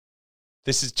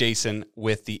This is Jason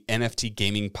with the NFT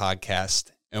Gaming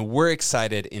Podcast, and we're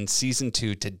excited in Season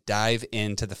 2 to dive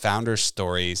into the founders'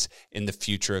 stories in the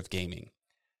future of gaming.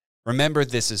 Remember,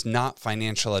 this is not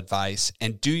financial advice,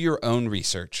 and do your own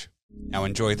research. Now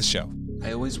enjoy the show.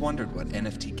 I always wondered what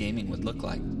NFT gaming would look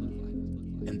like.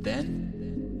 And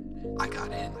then I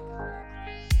got in.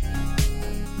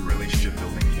 Relationship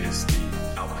building is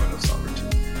the output of sovereignty.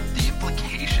 The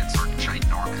implications are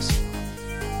ginormous.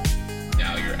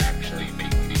 Now you're actually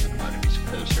making these economies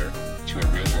closer to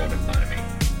a real world economy.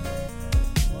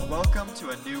 Welcome to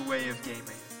a new way of gaming.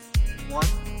 One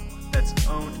that's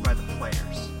owned by the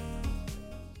players.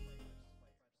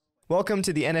 Welcome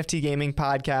to the NFT Gaming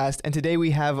Podcast, and today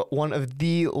we have one of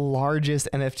the largest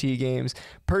NFT games,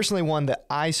 personally one that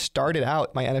I started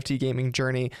out my NFT gaming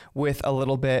journey with a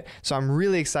little bit, so I'm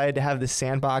really excited to have the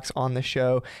Sandbox on the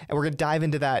show, and we're going to dive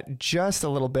into that just a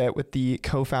little bit with the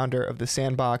co-founder of the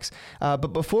Sandbox.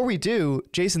 But before we do,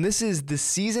 Jason, this is the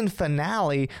season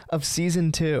finale of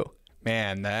Season 2.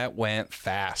 Man, that went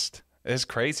fast. It's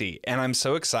crazy. And I'm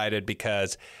so excited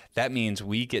because that means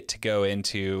we get to go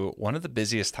into one of the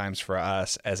busiest times for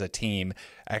us as a team,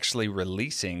 actually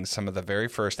releasing some of the very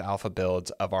first alpha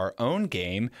builds of our own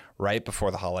game right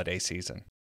before the holiday season.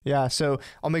 Yeah, so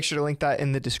I'll make sure to link that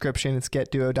in the description. It's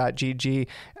getduo.gg.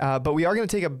 But we are going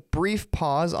to take a brief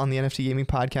pause on the NFT Gaming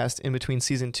Podcast in between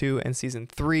Season 2 and Season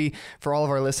 3 for all of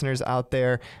our listeners out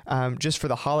there, just for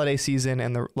the holiday season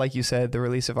and, like you said, the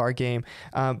release of our game.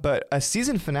 But a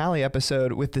season finale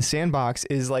episode with the Sandbox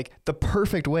is like the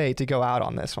perfect way to go out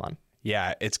on this one.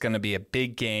 Yeah, it's going to be a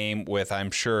big game with,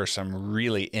 I'm sure, some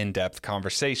really in-depth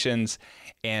conversations.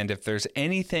 And if there's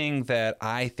anything that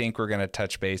I think we're going to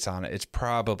touch base on, it's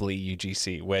probably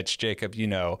UGC, which, Jacob, you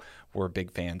know, we're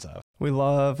big fans of. We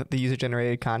love the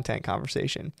user-generated content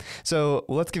conversation. So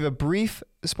let's give a brief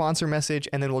sponsor message,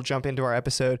 and then we'll jump into our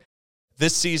episode.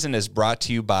 This season is brought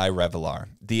to you by Revelar,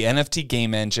 the NFT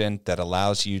game engine that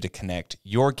allows you to connect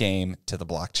your game to the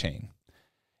blockchain.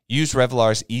 Use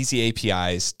Revelar's easy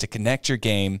APIs to connect your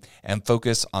game and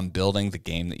focus on building the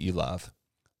game that you love.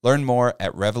 Learn more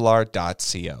at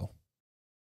revelar.co.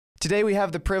 Today we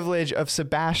have the privilege of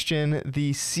Sebastian,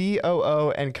 the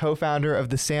COO and co-founder of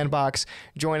the Sandbox,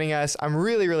 joining us. I'm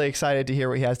really, really excited to hear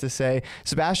what he has to say.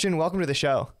 Sebastian, welcome to the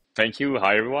show. Thank you.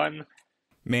 Hi, everyone.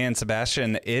 Man,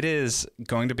 Sebastian, it is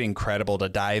going to be incredible to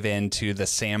dive into the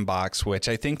Sandbox, which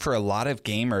I think for a lot of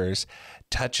gamers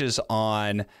touches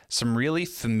on some really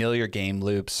familiar game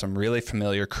loops, some really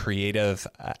familiar creative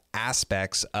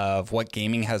aspects of what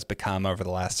gaming has become over the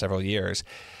last several years.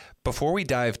 Before we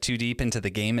dive too deep into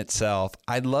the game itself,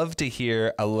 I'd love to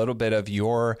hear a little bit of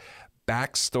your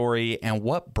backstory and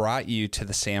what brought you to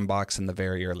the Sandbox in the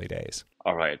very early days.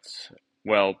 All right.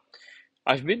 Well,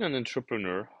 I've been an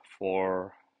entrepreneur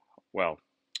for,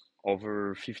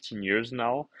 over 15 years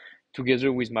now.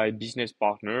 Together with my business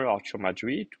partner, Arthur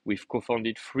Madrid, we've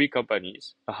co-founded 3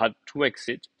 companies. I had 2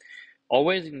 exits,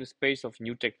 always in the space of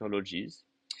new technologies.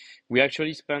 We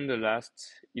actually spent the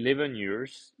last 11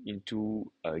 years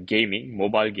into gaming,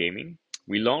 mobile gaming.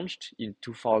 We launched in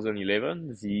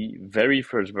 2011 the very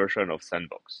first version of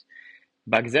Sandbox.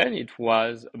 Back then, it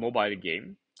was a mobile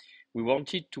game. We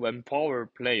wanted to empower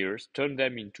players, turn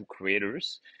them into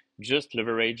creators, just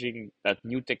leveraging that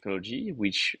new technology,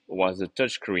 which was a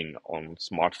touchscreen on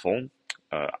smartphone,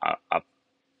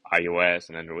 iOS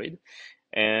and Android.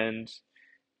 And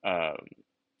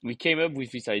we came up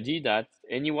with this idea that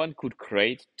anyone could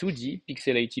create 2D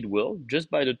pixelated world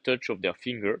just by the touch of their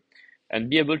finger and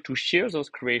be able to share those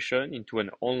creations into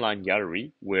an online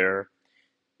gallery where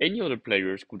any other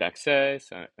players could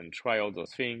access and try out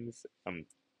those things.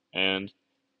 And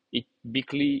it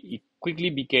quickly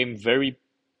became very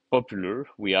popular.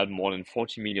 We had more than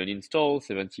 40 million installs,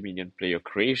 70 million player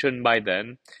creation by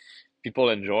then, people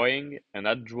enjoying, and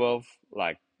that drove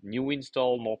like new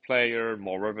install, more player,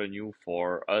 more revenue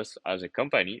for us as a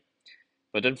company.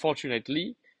 But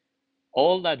unfortunately,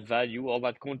 all that value, all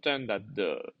that content that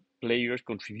the players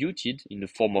contributed in the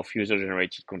form of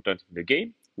user-generated content in the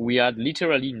game, we had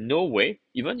literally no way,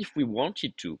 even if we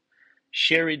wanted to,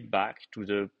 share it back to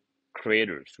the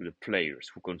creators, to the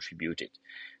players who contributed.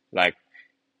 Like,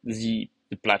 the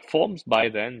platforms by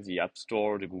then, the App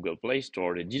Store, the Google Play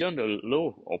Store, they didn't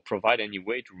allow or provide any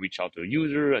way to reach out to a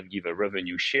user and give a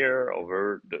revenue share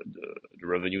over the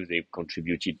revenue they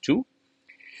contributed to.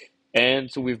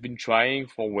 And so we've been trying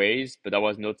for ways, but that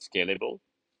was not scalable.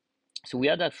 So we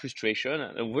had that frustration,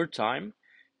 and over time,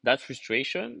 that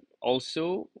frustration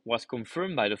also was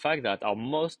confirmed by the fact that our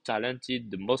most talented,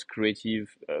 the most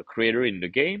creative creator in the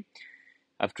game,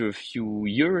 after a few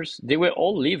years, they were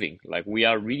all leaving. Like, we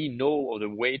had really no other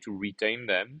way to retain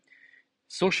them.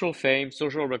 social fame,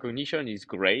 social recognition is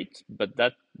great, but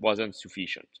that wasn't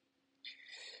sufficient.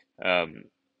 Um,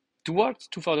 Towards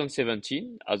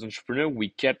 2017, as entrepreneur, we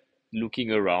kept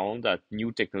looking around at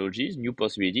new technologies, new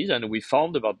possibilities, and we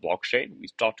found about blockchain. We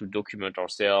start to document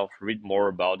ourselves, read more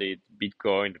about it,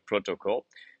 Bitcoin, the protocol,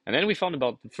 and then we found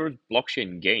about the first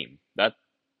blockchain game that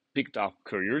piqued our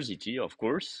curiosity. Of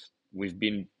course, we've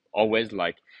been always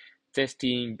like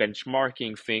testing,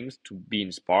 benchmarking things to be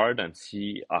inspired and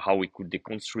see how we could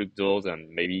deconstruct those and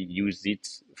maybe use it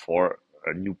for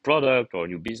a new product or a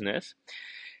new business.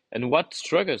 And what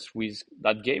struck us with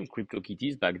that game,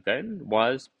 CryptoKitties, back then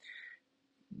was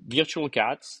virtual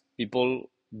cats. People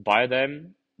buy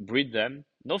them, breed them.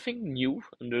 Nothing new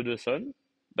under the sun.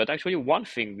 But actually, one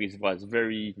thing was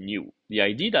very new. The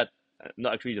idea that,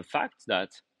 not actually the fact that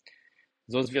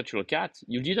those virtual cats,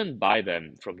 you didn't buy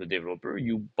them from the developer,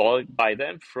 you buy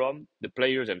them from the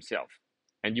players themselves.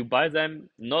 And you buy them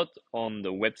not on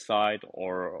the website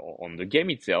or on the game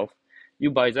itself, you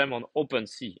buy them on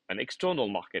OpenSea, an external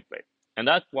marketplace. And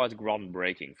that was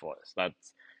groundbreaking for us. That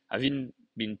having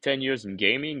been 10 years in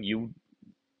gaming, you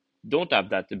don't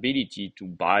have that ability to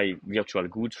buy virtual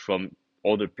goods from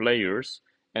other players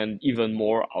and even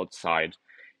more outside.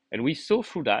 And we saw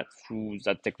through that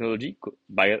technology,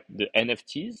 by the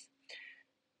NFTs,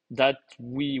 that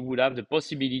we would have the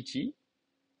possibility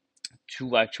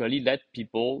to actually let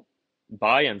people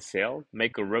buy and sell,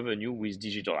 make a revenue with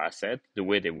digital asset the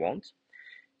way they want.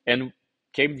 And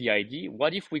came the idea,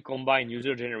 what if we combine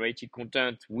user-generated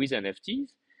content with NFTs,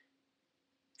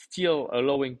 still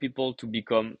allowing people to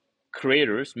become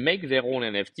creators, make their own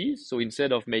NFTs. So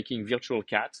instead of making virtual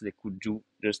cats, they could do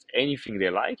just anything they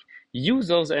like, use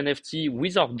those NFT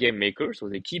with our game makers, so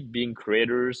they keep being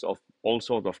creators of all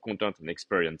sorts of content and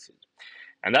experiences.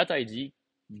 And that idea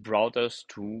brought us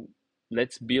to,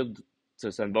 let's build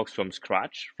the Sandbox from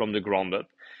scratch, from the ground up.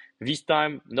 This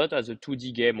time, not as a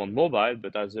 2D game on mobile,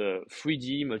 but as a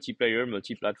 3D multiplayer,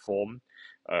 multi-platform,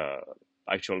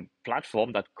 actual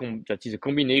platform that is a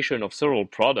combination of several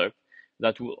products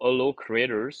that will allow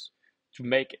creators to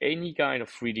make any kind of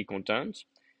 3D content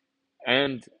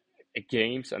and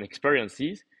games and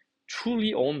experiences,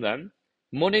 truly own them,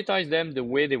 monetize them the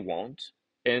way they want,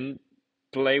 and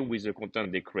play with the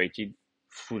content they created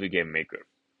through the game maker.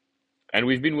 And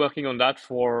we've been working on that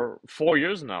for 4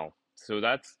 years now. So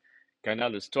that's kind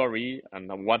of the story and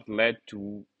what led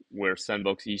to where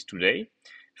Sandbox is today.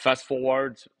 Fast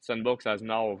forward, Sandbox has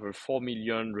now over 4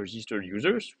 million registered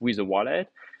users with a wallet,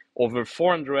 over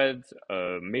 400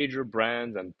 major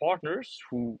brands and partners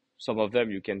who, some of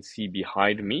them you can see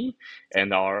behind me,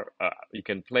 and you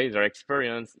can play their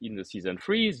experience in the season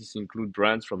 3. This includes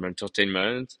brands from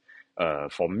entertainment,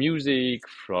 from music,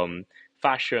 from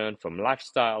fashion, from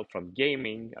lifestyle, from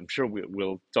gaming. I'm sure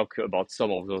we'll talk about some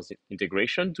of those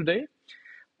integration today.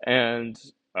 And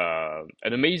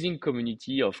an amazing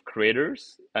community of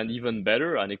creators, and even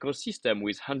better, an ecosystem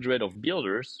with hundreds of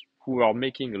builders who are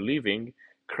making a living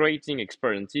creating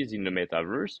experiences in the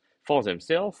metaverse for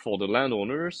themselves, for the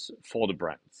landowners, for the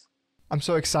brands. I'm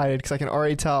so excited because I can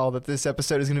already tell that this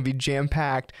episode is going to be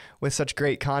jam-packed with such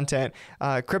great content.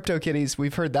 CryptoKitties,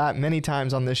 we've heard that many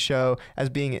times on this show as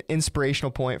being an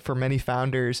inspirational point for many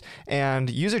founders. And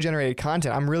user-generated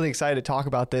content, I'm really excited to talk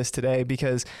about this today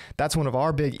because that's one of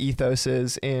our big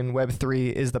ethoses in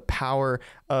Web3 is the power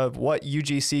of what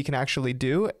UGC can actually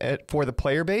do for the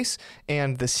player base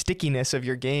and the stickiness of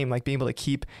your game, like being able to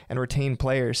keep and retain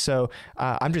players. So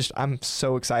I'm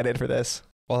so excited for this.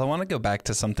 Well, I want to go back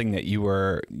to something that you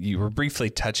were briefly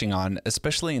touching on,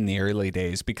 especially in the early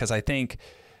days, because I think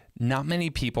not many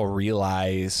people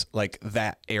realize like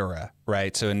that era,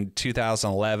 right? So in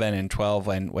 2011 and 12,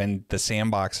 when the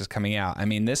Sandbox is coming out, I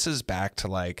mean, this is back to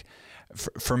like,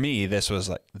 for me, this was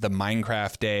like the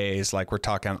Minecraft days. Like we're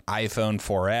talking iPhone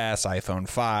 4S, iPhone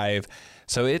 5.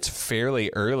 So it's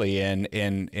fairly early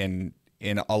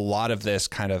in a lot of this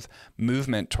kind of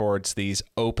movement towards these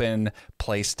open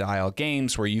play style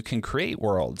games where you can create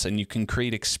worlds and you can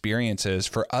create experiences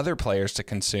for other players to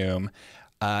consume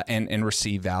and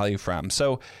receive value from.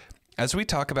 So as we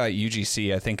talk about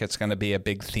UGC, I think it's going to be a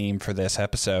big theme for this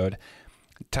episode.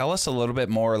 Tell us a little bit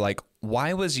more, like,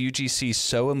 why was UGC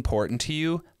so important to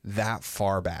you that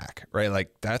far back, right?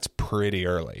 Like, that's pretty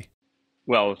early.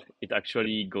 Well, it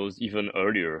actually goes even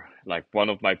earlier. Like one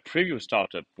of my previous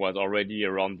startups was already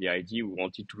around the idea we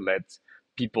wanted to let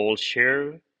people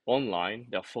share online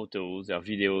their photos, their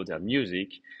videos, their music,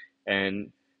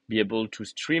 and be able to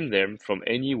stream them from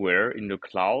anywhere in the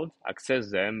cloud, access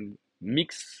them,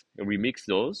 remix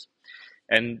those.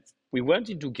 And we went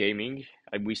into gaming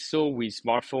and we saw with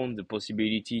smartphone the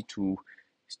possibility to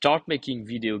start making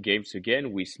video games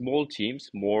again with small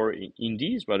teams, more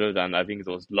indies, rather than having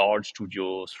those large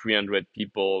studios, 300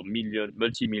 people,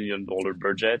 multi-million dollar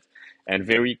budget, and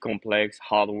very complex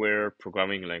hardware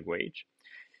programming language.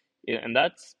 And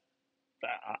that's,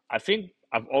 I think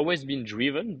I've always been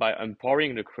driven by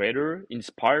empowering the creator,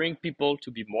 inspiring people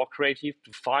to be more creative,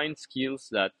 to find skills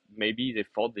that maybe they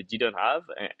thought they didn't have,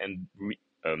 and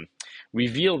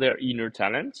reveal their inner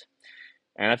talent.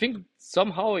 And I think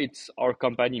somehow it's our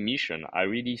company mission. I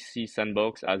really see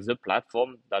Sandbox as a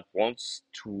platform that wants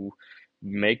to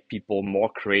make people more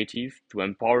creative, to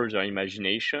empower their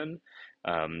imagination,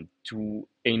 to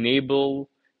enable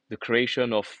the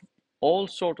creation of all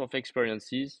sort of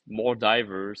experiences, more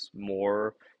diverse,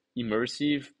 more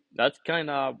immersive. That's kind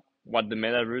of what the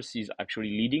metaverse is actually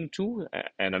leading to.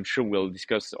 And I'm sure we'll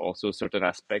discuss also certain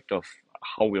aspect of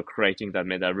how we're creating that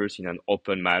metaverse in an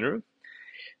open manner.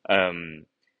 Um,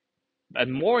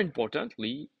 and more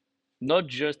importantly, not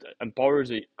just empower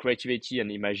the creativity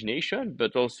and imagination,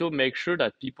 but also make sure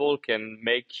that people can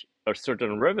make a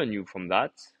certain revenue from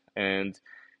that. And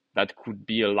that could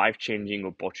be a life-changing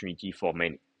opportunity for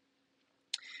many.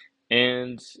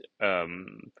 And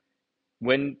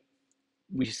when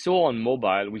we saw on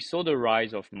mobile, we saw the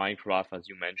rise of Minecraft, as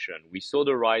you mentioned. We saw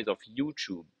the rise of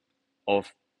YouTube,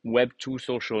 of Web2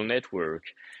 social network.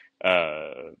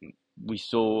 We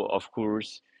saw, of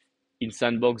course, in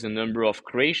Sandbox, the number of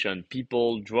creation,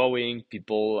 people drawing,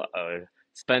 people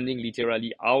spending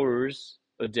literally hours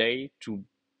a day to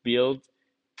build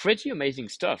pretty amazing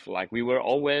stuff. Like we were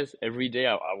always, every day,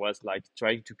 I was like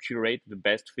trying to curate the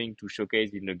best thing to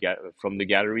showcase in from the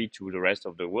gallery to the rest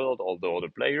of the world, all the other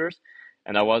players.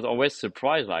 And I was always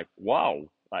surprised, like, wow,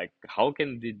 like how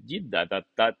can they did that?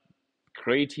 That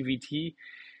creativity,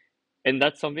 and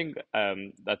that's something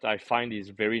that I find is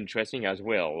very interesting as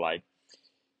well. Like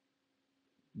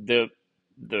the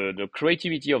the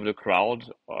creativity of the crowd,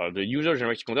 the user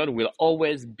generated content will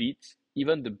always beat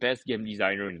even the best game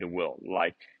designer in the world.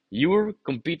 Like you're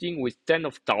competing with tens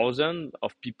of thousands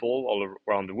of people all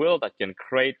around the world that can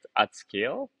create at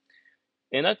scale.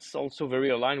 And that's also very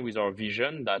aligned with our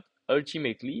vision that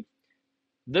ultimately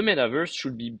the metaverse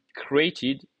should be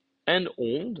created and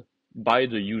owned by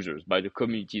the users, by the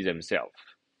community themselves.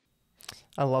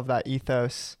 I love that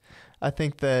ethos. I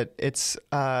think that it's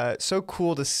so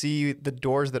cool to see the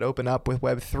doors that open up with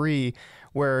Web3,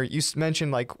 where you mentioned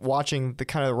like watching the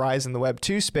kind of rise in the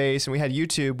Web2 space, and we had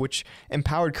YouTube, which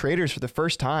empowered creators for the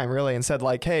first time, really, and said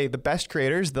like, hey, the best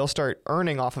creators, they'll start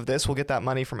earning off of this. We'll get that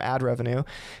money from ad revenue.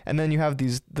 And then you have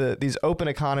these open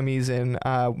economies in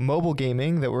mobile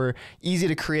gaming that were easy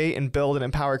to create and build and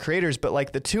empower creators, but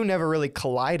like the two never really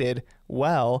collided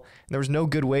well. There was no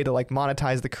good way to like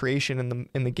monetize the creation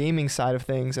in the gaming side of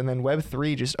things. And then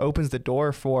Web3 just opens the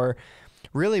door for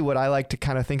really what I like to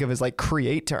kind of think of as like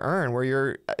create to earn, where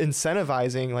you're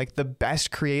incentivizing like the best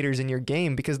creators in your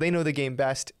game because they know the game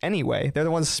best anyway. They're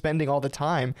the ones spending all the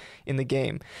time in the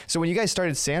game. So when you guys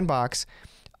started Sandbox,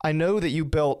 I know that you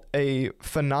built a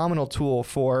phenomenal tool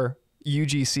for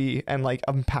UGC and like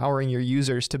empowering your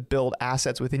users to build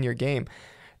assets within your game.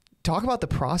 Talk about the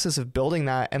process of building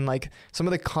that and like some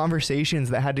of the conversations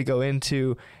that had to go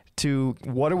into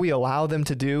what do we allow them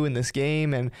to do in this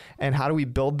game, and how do we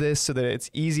build this so that it's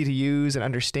easy to use and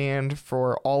understand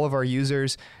for all of our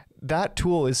users. That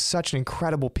tool is such an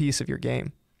incredible piece of your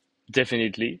game.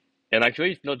 Definitely. And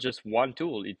actually, it's not just one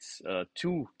tool, it's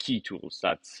two key tools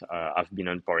that have been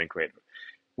empowering creators.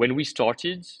 When we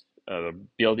started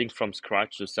building from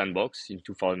scratch the Sandbox in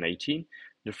 2018,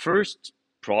 the first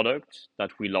product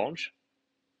that we launched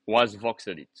was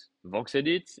VoxEdit.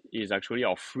 VoxEdit is actually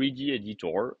our 3D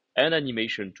editor and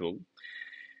animation tool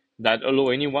that allow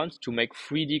anyone to make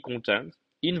 3D content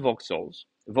in voxels.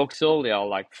 Voxel, they are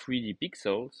like 3D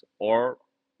pixels or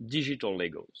digital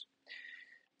Legos.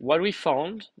 What we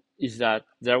found is that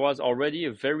there was already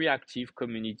a very active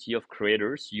community of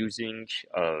creators using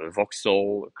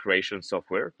voxel creation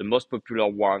software. The most popular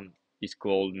one is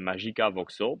called Magica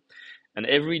Voxel. And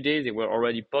every day they were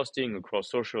already posting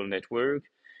across social network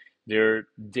their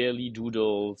daily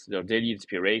doodles, their daily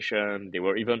inspiration. They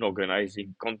were even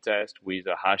organizing contests with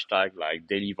a hashtag like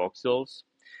Daily Voxels.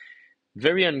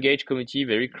 Very engaged community,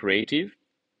 very creative.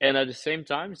 And at the same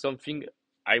time, something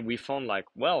we found like,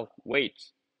 well, wait,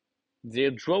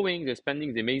 they're drawing, they're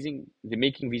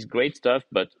making this great stuff,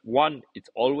 but one,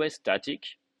 it's always static.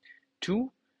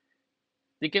 Two,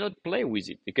 they cannot play with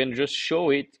it. They can just show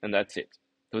it and that's it.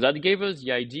 So that gave us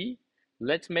the idea,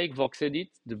 let's make VoxEdit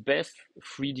the best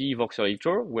 3D voxel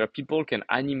editor where people can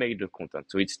animate the content.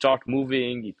 So it start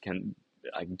moving, it can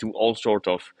do all sort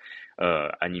of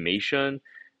animation,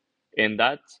 and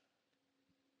that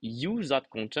use that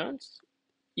content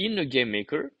in a game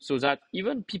maker so that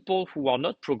even people who are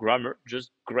not programmer,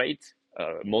 just great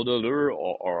modeler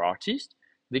or artist,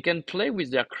 they can play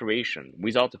with their creation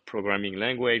without a programming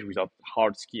language, without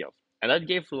hard skills. And that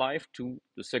gave life to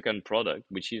the second product,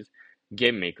 which is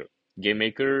Game Maker. Game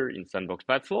Maker in Sandbox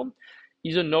platform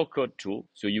is a no-code tool,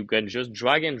 so you can just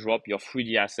drag and drop your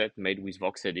 3D asset made with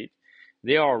VoxEdit.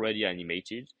 They are already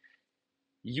animated.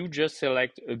 You just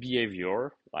select a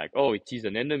behavior, like, oh, it is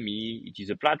an enemy, it is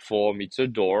a platform, it's a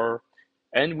door,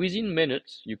 and within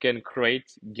minutes, you can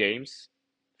create games,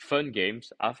 fun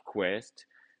games, have quests,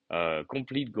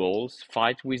 complete goals,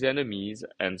 fight with enemies,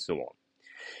 and so on.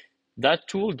 That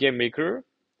tool, Game Maker,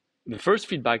 the first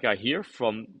feedback I hear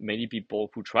from many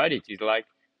people who tried it is like,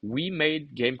 we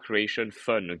made game creation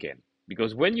fun again.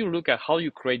 Because when you look at how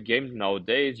you create games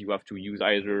nowadays, you have to use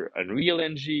either Unreal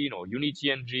Engine or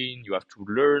Unity Engine, you have to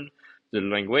learn the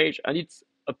language, and it's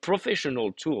a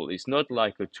professional tool. It's not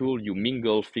like a tool you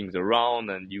mingle things around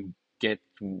and you get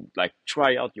to like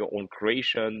try out your own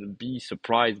creation, be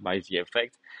surprised by the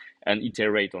effect, and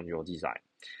iterate on your design.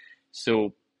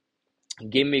 So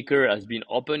Game Maker has been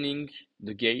opening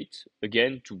the gate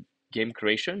again to game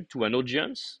creation to an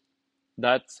audience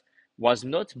that was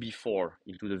not before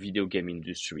into the video game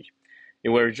industry. They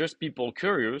were just people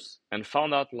curious and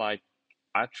found out like,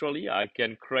 actually, I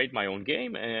can create my own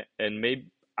game and maybe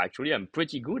actually I'm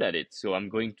pretty good at it. So I'm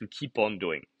going to keep on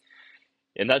doing.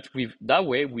 And that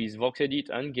way, with VoxEdit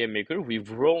and Game Maker, we've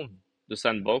grown the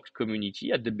Sandbox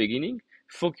community at the beginning,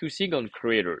 focusing on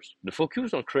creators. The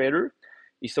focus on creator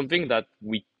is something that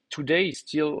we today is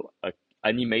still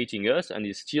animating us and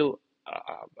is still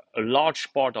a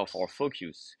large part of our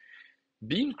focus.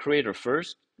 Being creator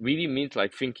first really means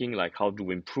like thinking like how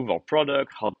to improve our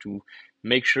product, how to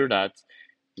make sure that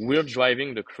we're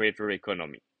driving the creator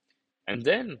economy. And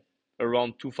then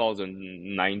around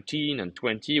 2019 and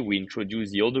 20, we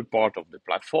introduced the other part of the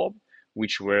platform,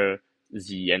 which were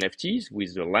the NFTs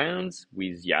with the lands,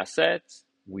 with the assets,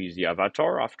 with the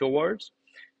avatar afterwards,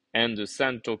 and the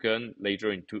Sand token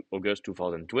later in August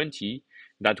 2020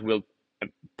 that will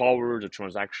power the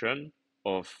transaction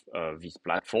of this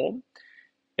platform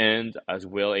and as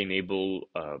well enable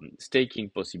staking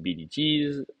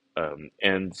possibilities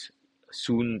and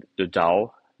soon the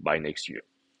DAO by next year.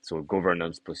 So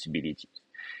governance possibilities.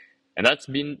 And that's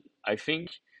been, I think,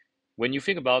 when you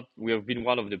think about, we have been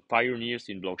one of the pioneers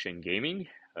in blockchain gaming.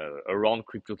 Around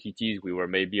CryptoKitties, we were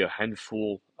maybe a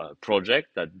handful project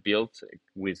that built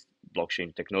with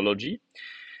blockchain technology.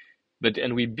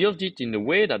 And we built it in a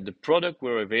way that the product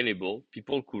were available,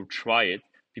 people could try it,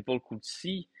 people could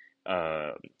see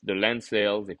the land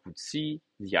sales, they could see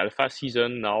the alpha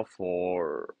season now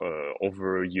for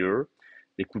over a year.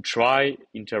 They could try,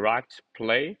 interact,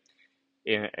 play,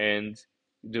 and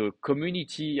the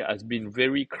community has been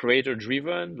very creator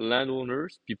driven,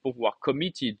 landowners, people who are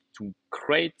committed to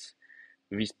create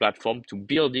this platform, to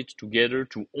build it together,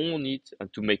 to own it,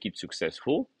 and to make it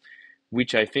successful,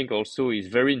 which I think also is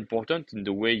very important in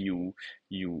the way you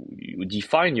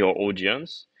define your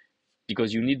audience,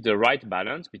 because you need the right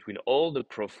balance between all the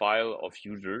profile of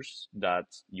users that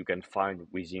you can find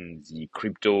within the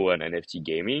crypto and NFT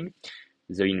gaming,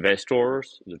 the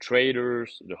investors, the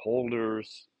traders, the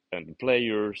holders, and the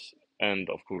players, and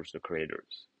of course the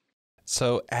creators.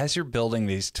 So as you're building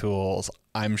these tools,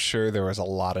 I'm sure there was a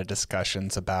lot of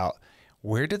discussions about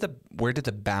where do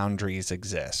the boundaries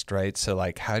exist, right? So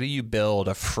like, how do you build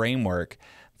a framework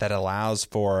that allows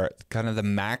for kind of the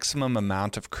maximum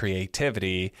amount of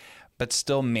creativity, but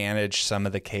still manage some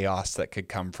of the chaos that could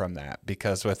come from that?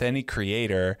 Because with any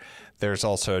creator, there's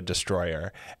also a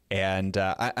destroyer. And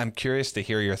I'm curious to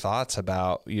hear your thoughts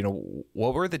about,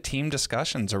 what were the team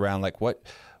discussions around, like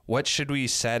what should we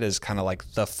set as kind of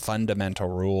like the fundamental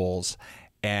rules,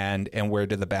 and where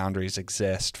do the boundaries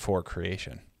exist for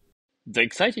creation? The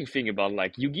exciting thing about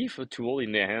like you give a tool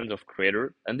in the hands of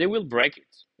creator and they will break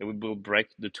it. They will break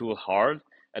the tool hard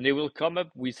and they will come up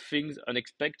with things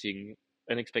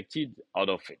unexpected out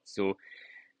of it. So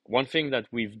one thing that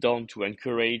we've done to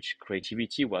encourage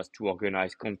creativity was to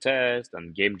organize contests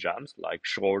and game jams, like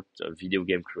short video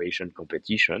game creation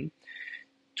competition,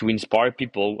 to inspire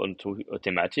people onto a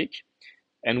thematic.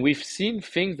 And we've seen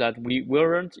things that we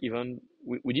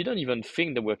didn't even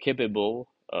think that were capable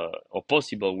or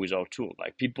possible with our tool.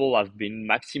 Like people have been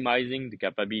maximizing the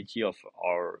capability of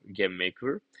our game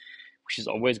maker, which is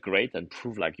always great and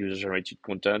prove like user-generated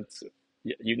content.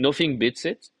 Nothing beats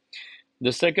it.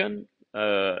 The second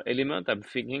element I'm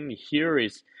thinking here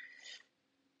is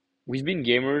we've been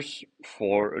gamers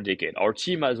for a decade. Our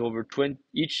team has over 20,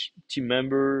 each team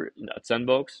member at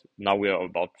Sandbox. Now we are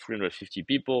about 350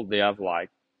 people. They have like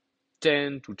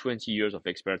 10 to 20 years of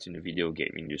experience in the video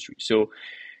game industry. So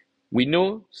we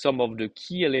know some of the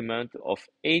key elements of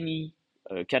any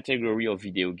category of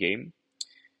video game,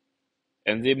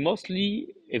 and they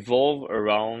mostly evolve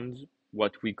around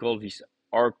what we call this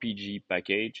RPG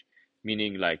package,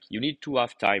 meaning like you need to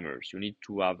have timers, you need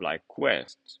to have like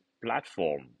quests,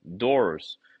 platform,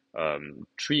 doors,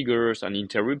 triggers and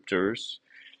interrupters,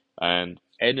 and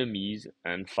enemies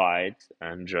and fight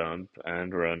and jump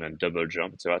and run and double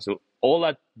jump, etc. So all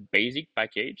that basic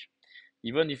package,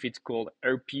 even if it's called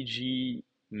RPG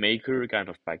Maker kind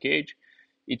of package,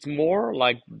 it's more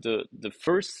like the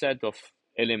first set of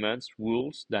elements,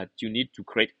 rules that you need to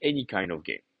create any kind of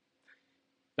game.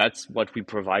 That's what we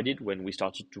provided when we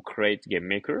started to create Game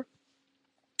Maker.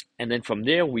 And then from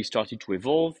there, we started to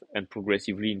evolve and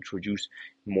progressively introduce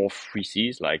more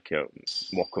freezes, like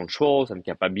more controls and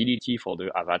capability for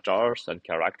the avatars and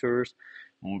characters,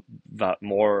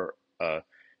 more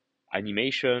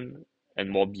animation, and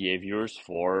more behaviors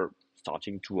for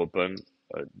starting to open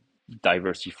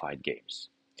diversified games.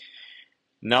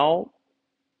 Now,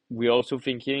 we're also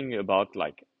thinking about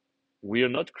like, we are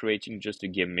not creating just a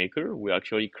game maker, we're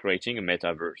actually creating a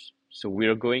metaverse. So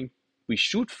we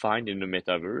should find in the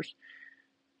metaverse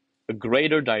a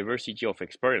greater diversity of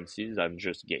experiences than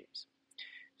just games.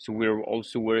 So we're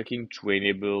also working to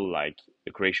enable like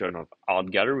the creation of art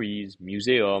galleries,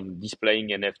 museum, displaying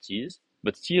NFTs,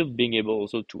 but still being able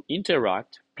also to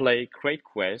interact, play, create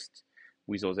quests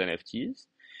with those NFTs.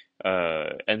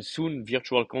 And soon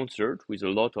virtual concert with a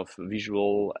lot of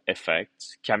visual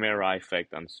effects, camera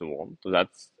effect, and so on. So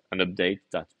that's an update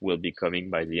that will be coming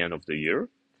by the end of the year.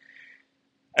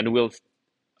 And we'll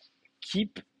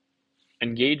keep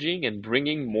engaging and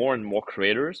bringing more and more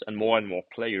creators and more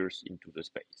players into the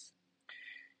space.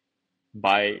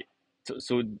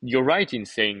 So you're right in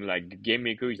saying like Game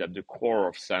Maker is at the core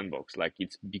of Sandbox. Like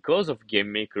it's because of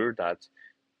Game Maker that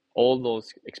all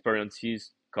those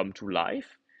experiences come to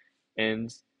life.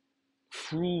 And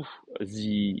through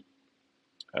the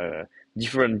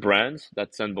different brands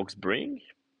that Sandbox bring,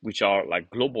 which are like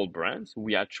global brands,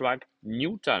 we attract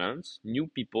new talents, new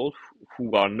people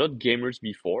who are not gamers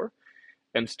before,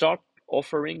 and start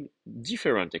offering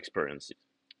different experiences.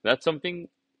 That's something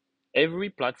every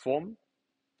platform,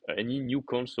 any new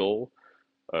console.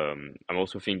 I'm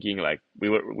also thinking like we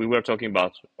were talking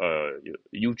about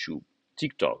YouTube,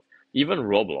 TikTok, even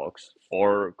Roblox,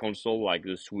 or console like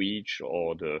the Switch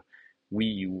or the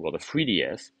Wii U or the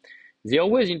 3DS. They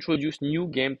always introduce new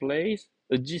gameplays,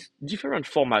 a different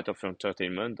format of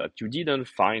entertainment that you didn't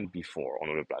find before on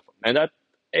other platforms, and that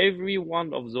every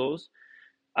one of those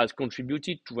has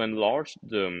contributed to enlarge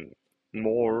the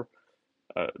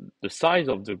size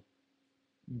of the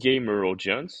gamer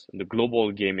audience, the global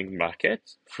gaming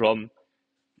market, from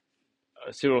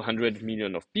several hundred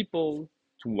million of people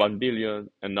to 1 billion,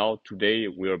 and now today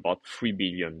we're about 3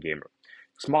 billion gamers.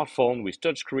 Smartphone with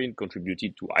touchscreen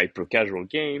contributed to hyper-casual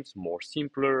games, more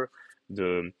simpler.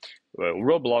 The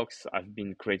Roblox have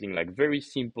been creating like very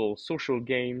simple social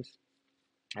games,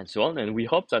 and so on. And we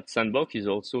hope that Sandbox is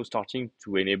also starting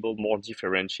to enable more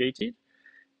differentiated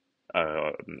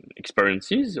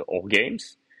experiences or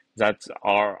games that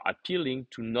are appealing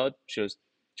to not just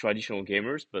traditional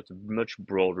gamers, but a much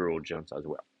broader audience as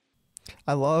well.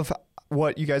 I love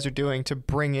what you guys are doing to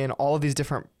bring in all of these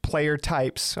different player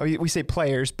types. We say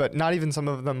players, but not even some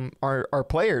of them are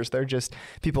players. They're just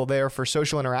people there for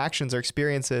social interactions or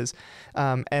experiences.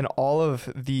 And all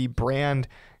of the brand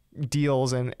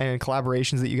deals and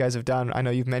collaborations that you guys have done, I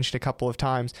know you've mentioned a couple of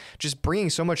times, just bringing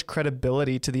so much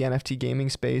credibility to the NFT gaming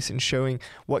space and showing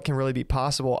what can really be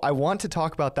possible. I want to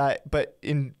talk about that, but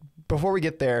before we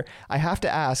get there, I have to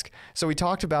ask, so we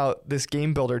talked about this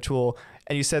game builder tool,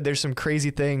 and you said there's some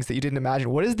crazy things that you didn't imagine.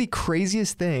 What is the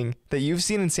craziest thing that you've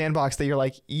seen in Sandbox that you're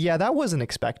like, yeah, that wasn't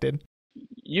expected?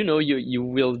 You know, you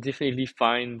will definitely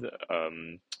find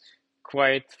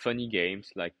quite funny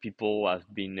games, like people have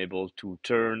been able to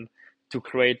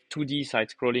create 2D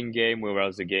side-scrolling game,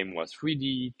 whereas the game was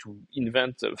 3D, to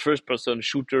invent a first-person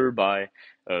shooter by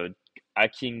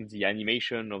hacking the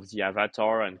animation of the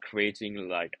avatar and creating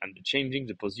and changing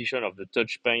the position of the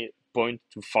touch point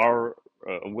to far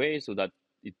away, so that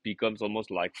it becomes almost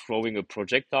like throwing a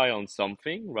projectile on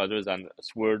something rather than a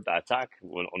sword attack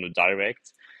on a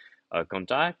direct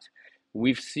contact.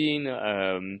 We've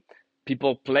seen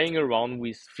people playing around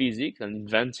with physics and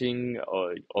inventing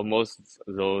almost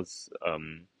those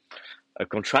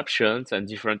contraptions and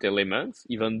different elements,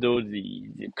 even though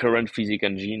the current physics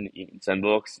engine in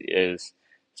Sandbox is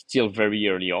still very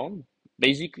early on.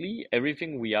 Basically,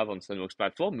 everything we have on Sandbox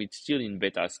platform, it's still in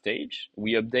beta stage.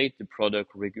 We update the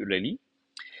product regularly.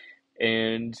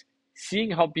 And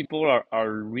seeing how people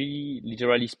are really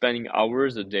literally spending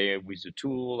hours a day with the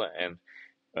tool and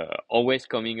always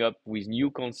coming up with new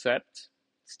concepts,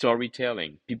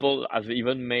 storytelling. People have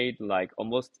even made like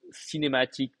almost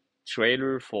cinematic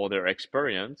trailer for their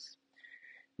experience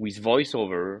with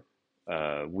voiceover,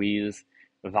 with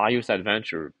various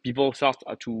adventure. People start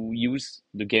to use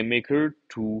the game maker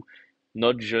to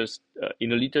not just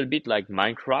in a little bit like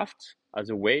Minecraft as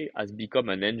a way has become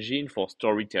an engine for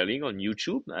storytelling on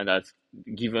YouTube and has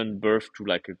given birth to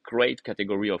like a great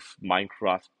category of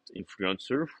Minecraft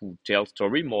influencer who tell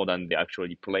story more than they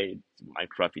actually play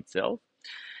Minecraft itself.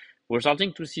 We're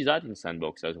starting to see that in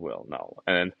Sandbox as well now,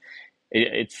 and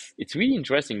it's really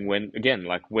interesting when again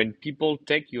like when people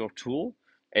take your tool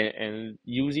and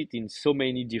use it in so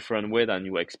many different ways than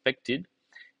you expected,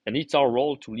 and it's our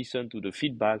role to listen to the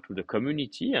feedback to the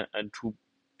community and to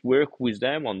work with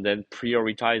them and then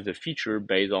prioritize the feature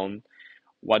based on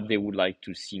what they would like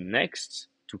to see next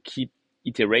to keep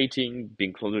iterating,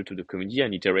 being closer to the community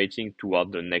and iterating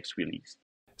toward the next release.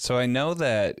 So I know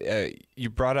that you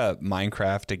brought up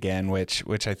Minecraft again,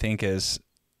 which I think is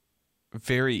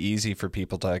very easy for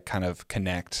people to kind of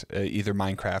connect either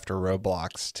Minecraft or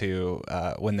Roblox to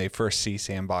when they first see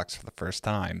Sandbox for the first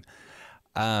time.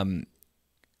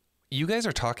 You guys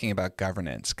are talking about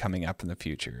governance coming up in the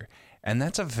future, and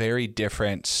that's a very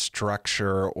different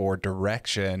structure or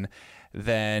direction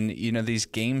than, you know, these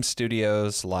game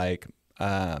studios like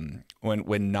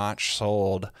when Notch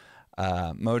sold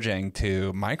Mojang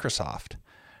to Microsoft.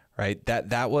 Right.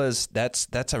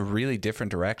 That's a really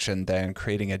different direction than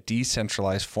creating a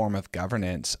decentralized form of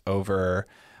governance over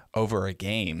a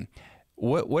game.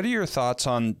 What are your thoughts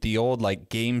on the old like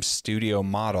game studio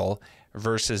model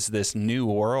versus this new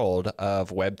world of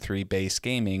Web3 based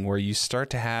gaming, where you start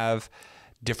to have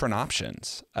different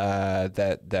options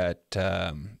that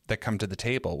come to the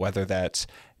table, whether that's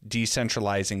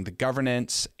decentralizing the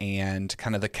governance and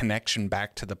kind of the connection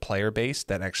back to the player base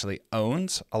that actually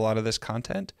owns a lot of this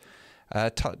content.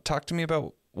 Talk to me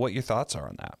about what your thoughts are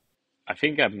on that. I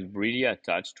think I'm really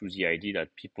attached to the idea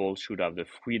that people should have the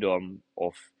freedom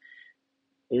of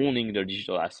owning their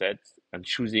digital assets and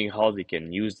choosing how they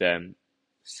can use them,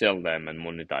 sell them, and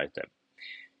monetize them.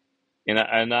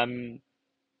 And I'm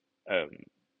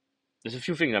there's a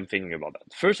few things I'm thinking about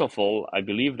that. First of all, I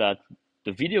believe that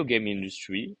the video game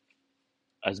industry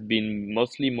has been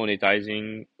mostly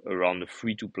monetizing around the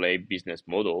free-to-play business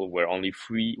model, where only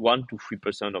 1 to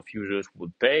 3% of users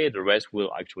would pay, the rest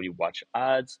will actually watch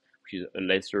ads, which is a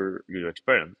lesser user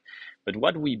experience. But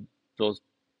what those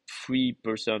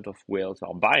 3% of whales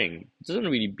are buying doesn't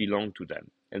really belong to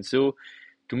them. And so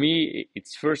to me,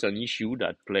 it's first an issue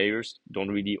that players don't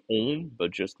really own, but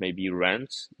just maybe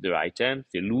rent their items.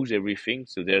 They lose everything.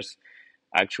 So there's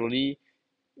actually,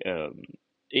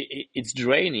 it's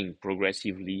draining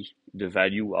progressively the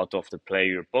value out of the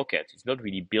player pocket. It's not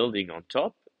really building on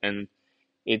top, and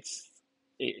it's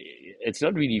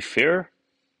not really fair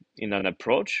in an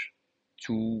approach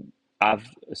to have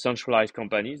centralized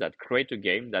companies that create a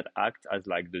game that act as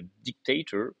like the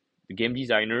dictator. The game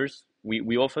designers,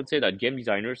 we often say that game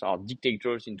designers are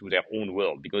dictators into their own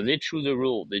world because they choose a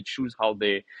rule, they choose how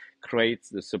they create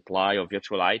the supply of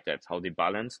virtual items, how they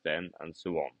balance them, and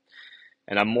so on.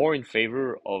 And I'm more in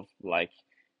favor of like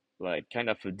kind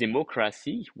of a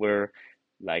democracy where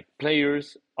like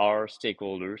players are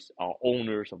stakeholders, are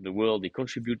owners of the world, they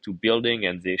contribute to building,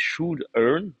 and they should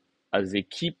earn as they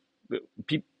keep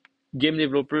game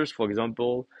developers, for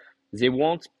example, they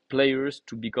want players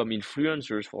to become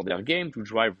influencers for their game to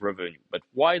drive revenue. But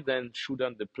why then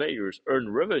shouldn't the players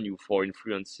earn revenue for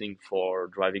influencing, for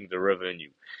driving the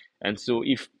revenue? And so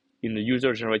if in the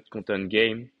user-generated content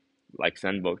game, like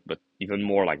Sandbox, but even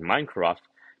more like Minecraft,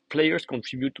 players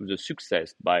contribute to the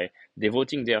success by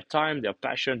devoting their time, their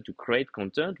passion to create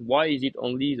content, why is it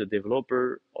only the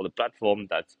developer or the platform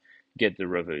that get the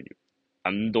revenue?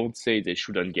 And don't say they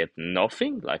shouldn't get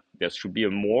nothing, like there should be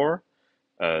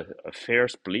a fair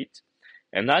split.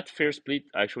 And that fair split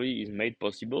actually is made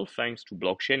possible thanks to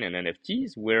blockchain and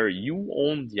NFTs, where you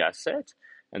own the asset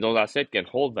and those assets can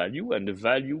hold value, and the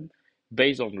value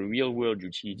based on the real world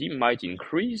utility might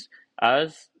increase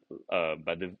as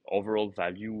but the overall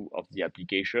value of the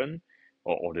application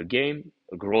or the game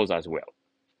grows as well.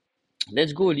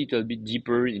 Let's go a little bit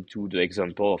deeper into the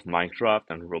example of Minecraft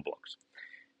and Roblox.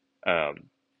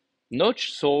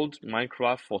 Notch sold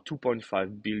Minecraft for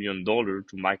 $2.5 billion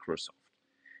to Microsoft.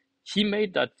 He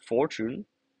made that fortune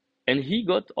and he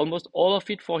got almost all of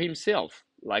it for himself.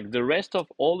 Like the rest of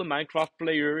all the Minecraft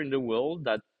players in the world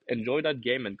that enjoyed that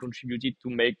game and contributed to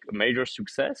make a major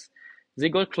success, they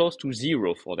got close to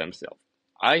zero for themselves.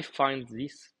 I find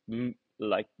this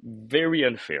like very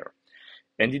unfair.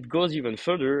 And it goes even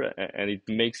further, and it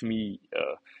makes me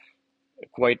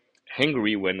quite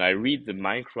angry when I read the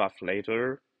Minecraft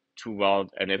letter toward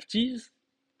NFTs,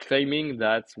 claiming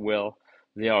that, well,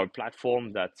 they are a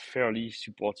platform that's fairly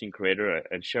supporting creator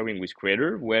and sharing with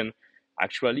creator, when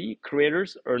actually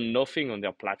creators earn nothing on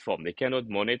their platform. They cannot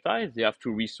monetize. They have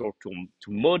to resort to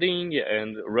modding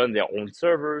and run their own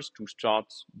servers to start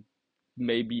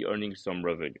maybe earning some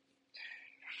revenue.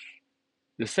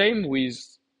 The same with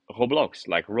Roblox.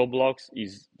 Like, Roblox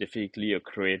is definitely a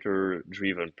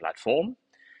creator-driven platform,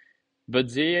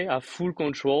 but they have full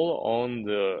control on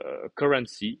the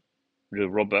currency, the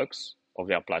Robux of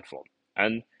their platform.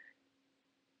 And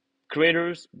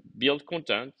creators build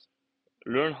content,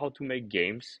 learn how to make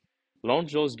games,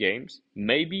 launch those games.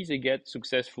 Maybe they get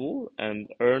successful and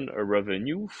earn a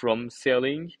revenue from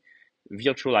selling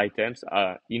virtual items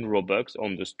in Robux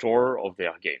on the store of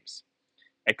their games.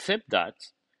 Except that,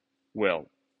 well,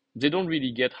 they don't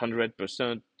really get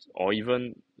 100% or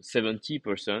even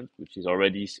 70%, which is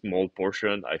already a small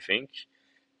portion, I think.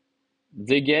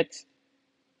 They get,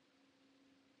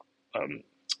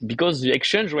 because the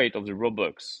exchange rate of the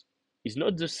Robux is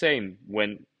not the same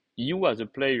when you as a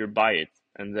player buy it,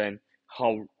 and then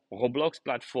how Roblox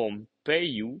platform pay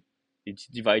you, it's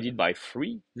divided by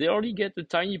 3. They only get a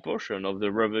tiny portion of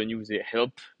the revenue they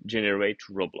help generate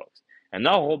to Roblox. And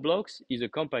now Roblox is a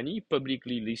company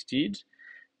publicly listed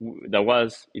that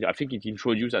was, I think it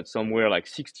introduced at somewhere like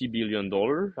 $60 billion.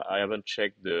 I haven't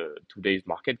checked the today's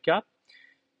market cap.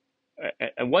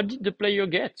 And what did the player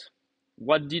get?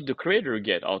 What did the creator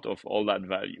get out of all that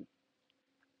value?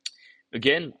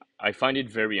 Again, I find it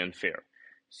very unfair.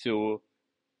 So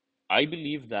I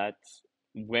believe that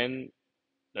when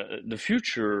the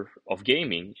future of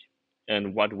gaming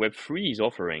and what Web3 is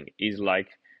offering is like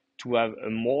to have a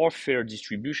more fair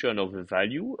distribution of the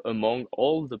value among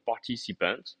all the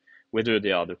participants, whether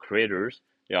they are the creators,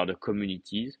 they are the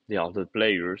communities, they are the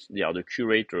players, they are the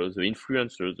curators, the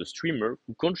influencers, the streamer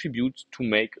who contribute to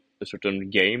make a certain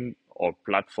game or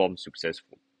platform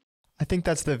successful. I think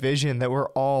that's the vision that we're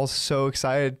all so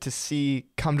excited to see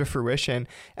come to fruition.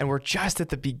 And we're just at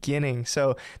the beginning.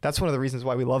 So that's one of the reasons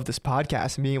why we love this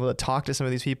podcast and being able to talk to some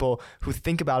of these people who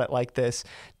think about it like this.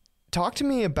 Talk to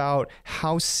me about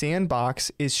how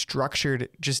Sandbox is structured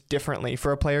just differently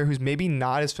for a player who's maybe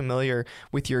not as familiar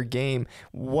with your game.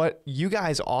 What you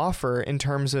guys offer in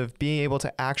terms of being able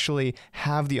to actually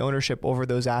have the ownership over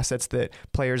those assets that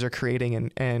players are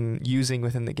creating and using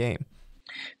within the game.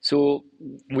 So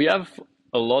we have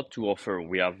a lot to offer.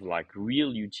 We have like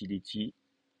real utility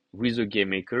with a game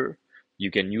maker. You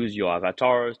can use your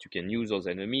avatars, you can use those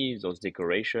enemies, those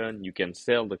decorations, you can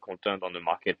sell the content on the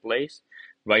marketplace.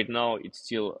 Right now, it's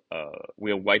still,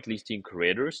 we are whitelisting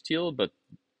creators still, but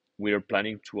we are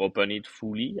planning to open it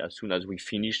fully as soon as we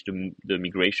finish the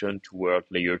migration toward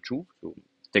layer 2. So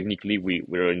technically,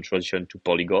 we're in transition to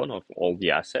Polygon of all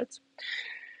the assets.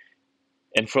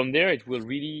 And from there, it will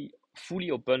really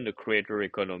fully open the creator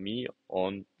economy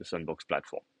on the Sandbox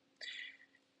platform.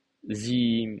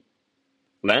 The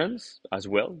lands as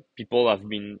well, people have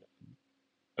been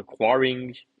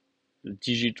acquiring the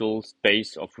digital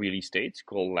space of real estate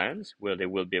called lands, where they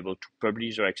will be able to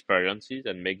publish their experiences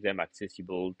and make them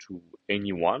accessible to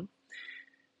anyone.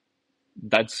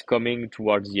 That's coming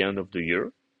towards the end of the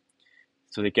year.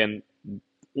 So they can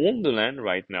own the land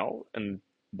right now, and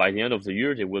by the end of the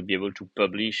year, they will be able to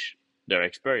publish their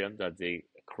experience that they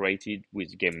created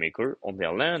with Game Maker on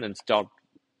their land and start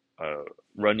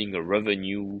running a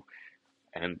revenue.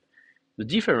 And the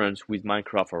difference with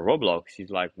Minecraft or Roblox is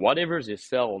like whatever they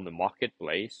sell on the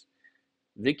marketplace,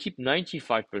 they keep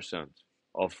 95%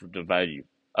 of the value.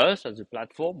 Us as a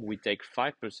platform, we take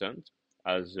 5%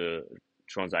 as a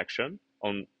transaction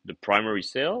on the primary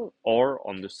sale or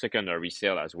on the secondary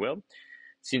sale as well,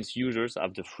 since users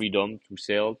have the freedom to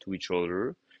sell to each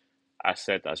other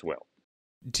asset as well.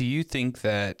 Do you think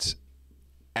that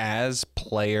as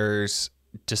players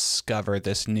discover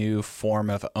this new form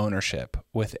of ownership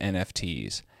with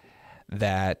NFTs,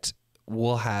 that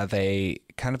we'll have a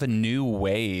kind of a new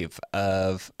wave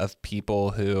of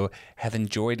people who have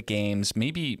enjoyed games,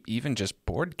 maybe even just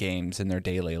board games in their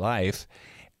daily life,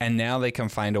 and now they can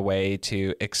find a way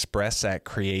to express that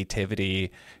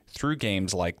creativity through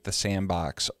games like the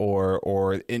Sandbox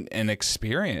or in an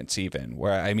experience even,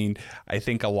 where, I mean, I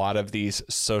think a lot of these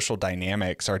social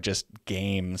dynamics are just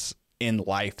games in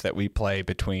life that we play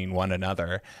between one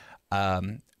another.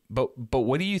 But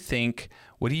what do you think?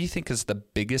 What do you think is the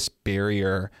biggest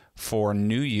barrier for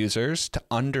new users to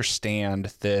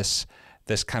understand this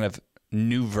kind of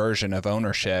new version of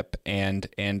ownership, and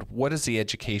what is the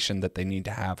education that they need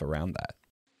to have around that?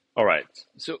 All right.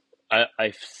 So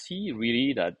I see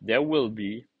really that there will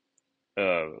be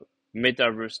a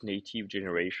metaverse native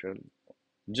generation,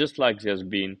 just like there's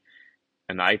been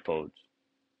an iPod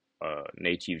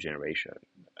native generation,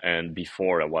 and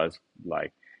before I was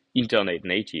like internet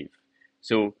native.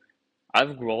 So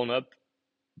I've grown up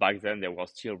back then. There was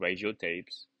still radio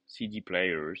tapes, CD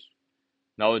players.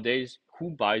 Nowadays, who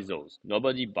buys those?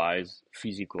 Nobody buys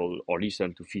physical or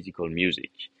listen to physical music.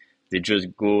 They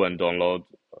just go and download.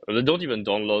 They don't even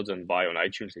download and buy on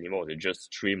iTunes anymore. They just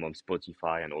stream on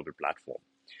Spotify and other platforms.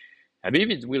 I believe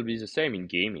it will be the same in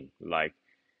gaming. Like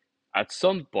at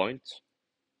some point,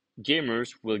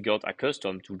 gamers will get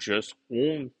accustomed to just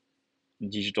own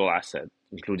digital assets,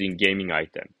 including gaming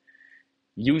items,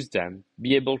 use them,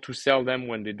 be able to sell them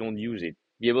when they don't use it,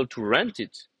 be able to rent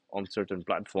it on certain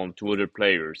platform to other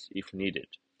players if needed.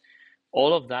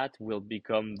 All of that will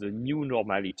become the new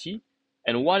normality,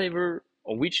 and whatever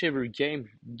or whichever game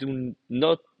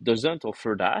doesn't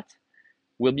offer that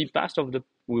will be part of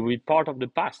the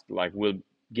past. Like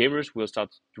gamers will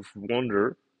start to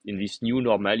wonder in this new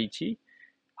normality,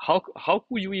 how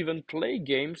could you even play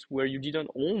games where you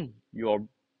didn't own your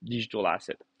digital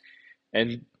asset?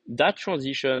 And that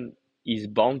transition is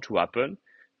bound to happen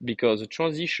because the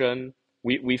transition,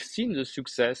 we've seen the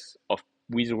success of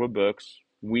with Robux,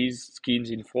 with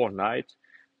skins in Fortnite,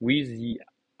 with the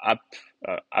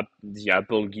the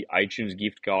Apple iTunes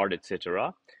gift card,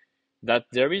 etc. That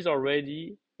there is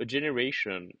already a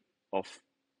generation of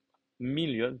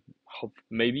million,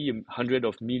 maybe 100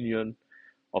 of million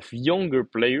of younger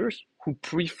players who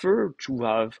prefer to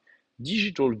have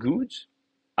digital goods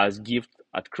as gift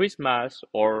at Christmas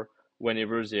or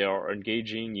whenever they are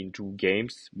engaging into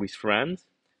games with friends.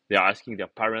 They are asking their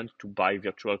parents to buy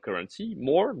virtual currency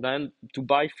more than to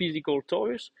buy physical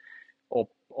toys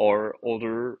or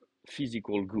other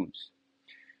physical goods.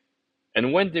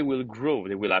 And when they will grow,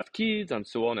 they will have kids and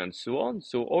so on and so on.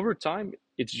 So over time,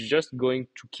 it's just going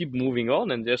to keep moving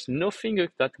on, and there's nothing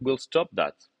that will stop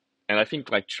that. And I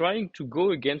think like trying to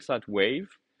go against that wave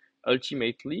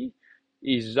ultimately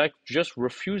is like just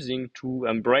refusing to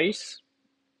embrace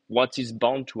what is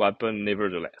bound to happen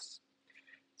nevertheless.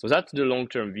 So that's the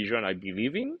long-term vision I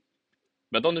believe in.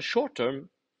 But on the short term,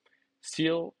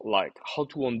 still like how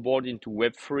to onboard into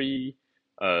Web3,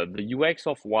 the UX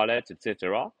of wallets,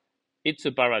 etc. It's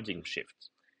a paradigm shift.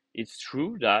 It's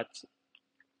true that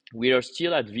we are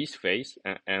still at this phase,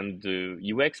 and the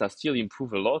UX has still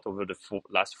improved a lot over the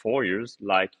last 4 years.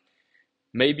 Like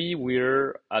maybe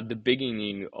we're at the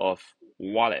beginning of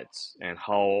wallets and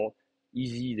how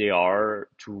easy they are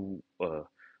to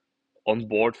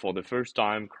onboard for the first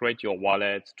time, create your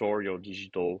wallet, store your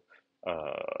digital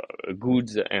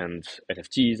goods and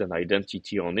NFTs and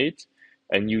identity on it,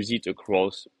 and use it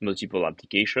across multiple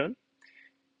applications.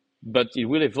 But it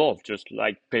will evolve, just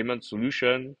like payment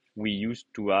solution. We used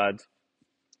to add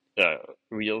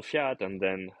real fiat and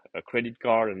then a credit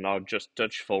card, and now just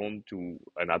touch phone to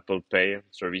an Apple Pay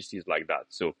services like that.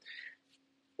 So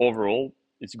overall,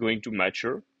 it's going to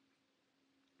mature.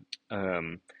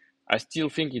 I still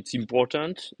think it's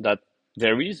important that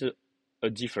there is a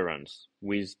difference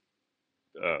with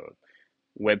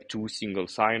Web 2 single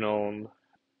sign-on,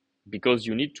 because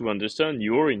you need to understand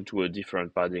you're into a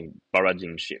different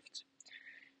paradigm shift.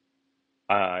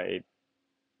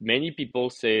 Many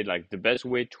people say like the best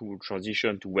way to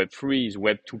transition to Web 3 is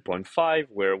Web 2.5,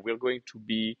 where we're going to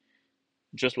be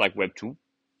just like Web 2,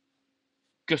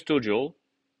 custodial,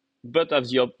 but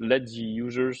let the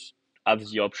users have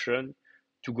the option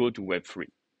to go to Web 3.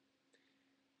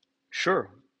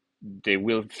 Sure, they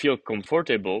will feel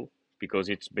comfortable because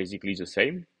it's basically the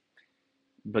same.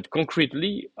 But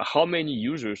concretely, how many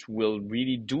users will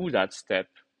really do that step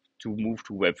to move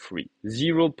to Web3?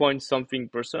 0 point something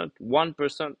percent,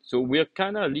 1%. So we're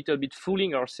kind of a little bit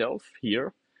fooling ourselves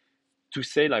here to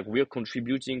say like we're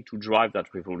contributing to drive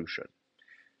that revolution.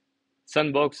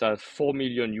 Sandbox has 4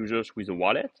 million users with a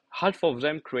wallet. Half of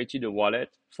them created a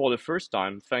wallet for the first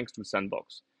time thanks to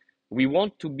Sandbox. We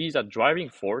want to be that driving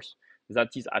force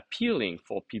that is appealing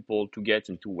for people to get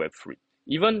into Web3.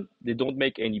 Even they don't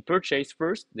make any purchase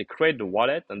first, they create the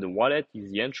wallet, and the wallet is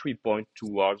the entry point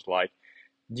towards like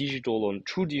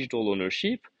true digital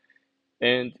ownership.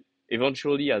 And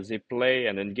eventually, as they play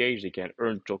and engage, they can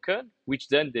earn token, which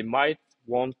then they might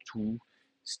want to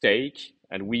stake.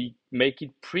 And we make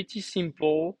it pretty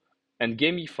simple and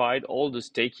gamified all the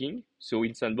staking. So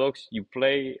in Sandbox, you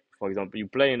play, for example, you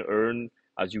play and earn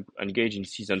as you engage in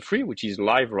season 3, which is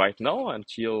live right now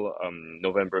until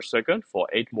November 2nd for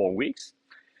 8 more weeks.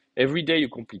 Every day you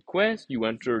complete quests, you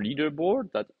enter a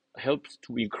leaderboard that helps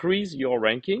to increase your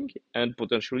ranking and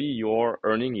potentially your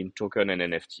earning in token and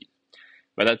NFT.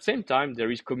 But at the same time,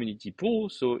 there is community pool.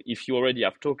 So if you already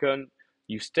have token,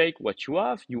 you stake what you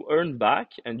have, you earn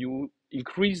back, and you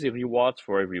increase the rewards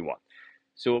for everyone.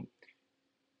 So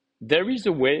there is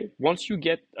a way, once you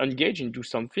get engaged into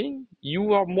something,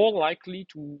 you are more likely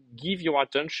to give your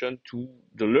attention to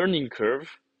the learning curve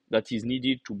that is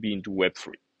needed to be into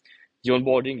Web3. The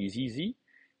onboarding is easy,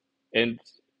 and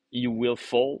you will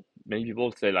fall. Many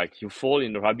people say like you fall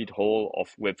in the rabbit hole of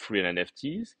Web3 and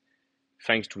NFTs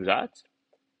thanks to that,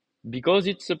 because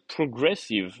it's a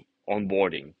progressive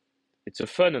onboarding. It's a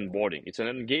fun onboarding. It's an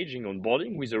engaging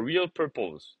onboarding with a real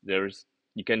purpose.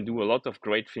 You can do a lot of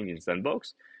great things in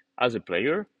Sandbox as a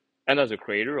player and as a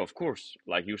creator, of course.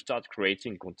 Like you start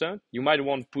creating content, you might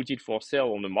want to put it for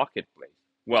sale on the marketplace.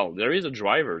 Well, there is a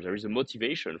driver, there is a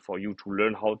motivation for you to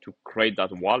learn how to create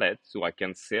that wallet so I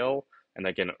can sell and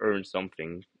I can earn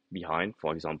something behind,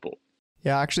 for example.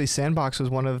 Yeah, actually, Sandbox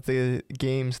was one of the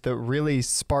games that really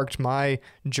sparked my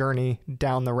journey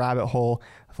down the rabbit hole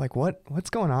of like,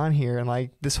 what's going on here? And like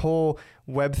this whole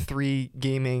Web3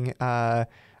 gaming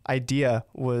idea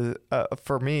was,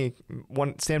 for me,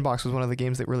 Sandbox was one of the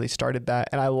games that really started that.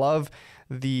 And I love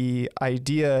the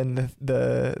idea and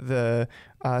the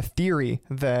theory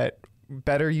that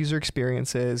better user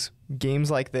experiences, games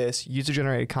like this,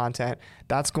 user-generated content,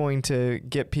 that's going to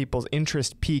get people's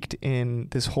interest peaked in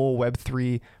this whole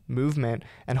Web3 movement.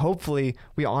 And hopefully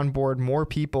we onboard more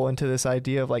people into this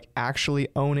idea of like actually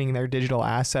owning their digital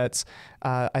assets.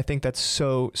 I think that's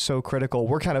so critical.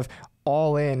 We're kind of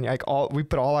all in, we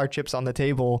put all our chips on the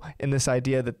table in this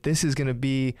idea that this is going to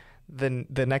be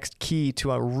the next key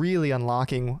to really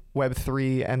unlocking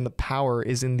Web3, and the power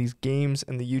is in these games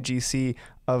and the UGC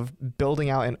of building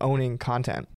out and owning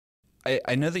content.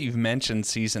 I know that you've mentioned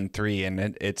season 3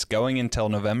 and it's going until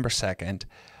November 2nd.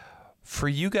 For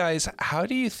you guys, how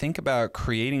do you think about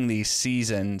creating these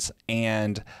seasons,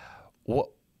 and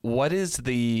what is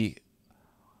the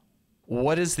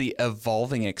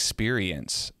evolving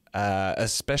experience,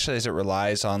 especially as it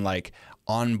relies on like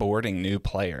onboarding new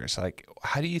players? Like,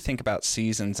 how do you think about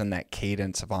seasons and that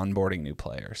cadence of onboarding new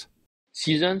players?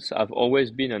 Seasons have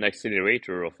always been an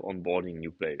accelerator of onboarding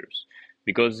new players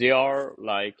because they are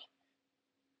like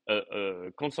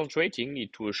concentrating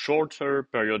into a shorter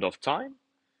period of time,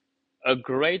 a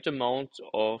great amount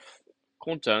of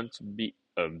content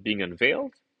being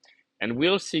unveiled, and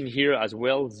we're seeing here as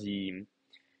well the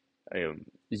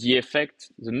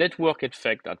effect, the network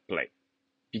effect at play,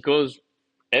 because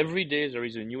every day there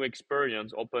is a new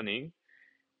experience opening,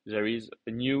 there is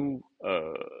a new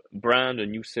brand, a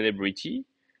new celebrity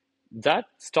that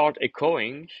start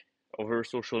echoing over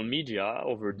social media,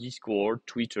 over Discord,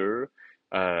 Twitter,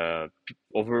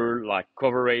 over like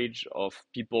coverage of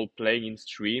people playing in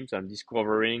streams and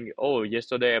discovering, oh,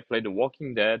 yesterday I played The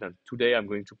Walking Dead and today I'm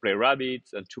going to play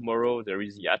Rabbids, and tomorrow there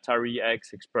is the Atari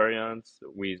X experience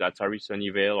with Atari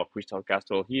Sunnyvale or Crystal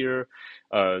Castle here.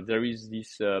 There is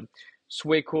this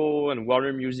Sweco and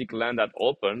Warner Music Land that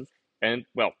opened, and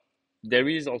well, there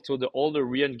is also all the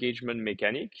re-engagement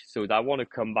mechanic. So I want to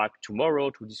come back tomorrow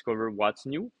to discover what's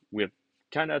new. We're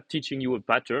kind of teaching you a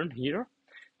pattern here.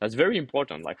 That's very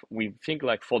important. Like we think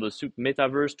like for the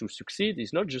metaverse to succeed,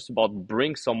 it's not just about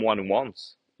bring someone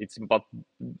once. It's about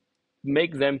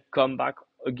make them come back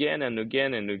again and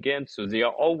again and again. So they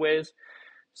are always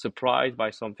surprised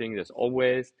by something. There's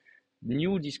always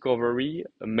new discovery,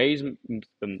 amazing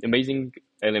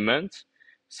elements.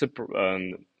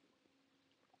 And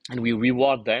we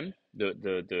reward them.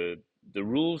 The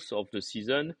rules of the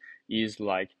season is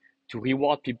like to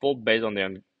reward people based on their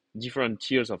different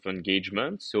tiers of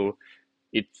engagement. So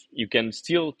you can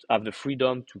still have the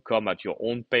freedom to come at your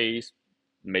own pace,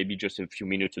 maybe just a few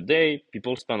minutes a day.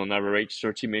 People spend on average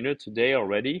 30 minutes a day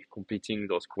already completing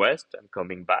those quests and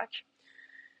coming back.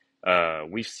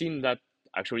 We've seen that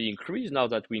actually increase now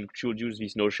that we introduce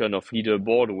this notion of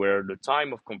leaderboard, where the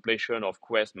time of completion of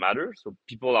quest matters. So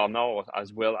people are now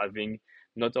as well having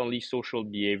not only social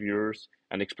behaviors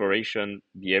and exploration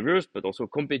behaviors, but also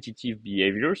competitive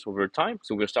behaviors over time.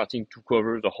 So we're starting to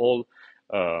cover the whole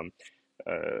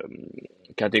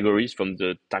categories from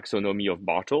the taxonomy of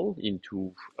Bartle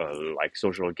into like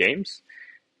social games.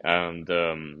 And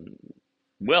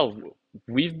well,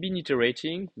 we've been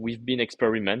iterating, we've been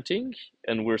experimenting,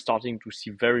 and we're starting to see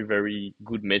very, very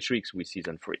good metrics with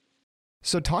season 3.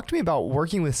 So talk to me about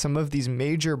working with some of these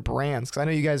major brands, because I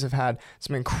know you guys have had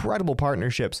some incredible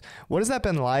partnerships. What has that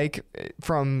been like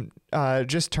from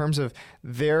just terms of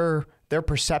their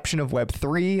perception of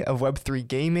Web3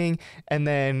 gaming, and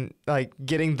then like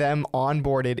getting them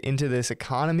onboarded into this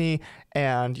economy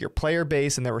and your player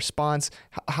base and their response?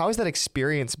 How has that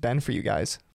experience been for you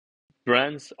guys?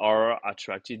 Brands are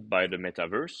attracted by the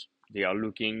metaverse. They are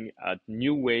looking at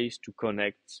new ways to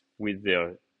connect with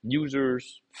their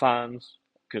users, fans,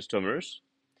 customers.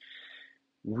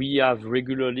 We have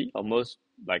regularly, almost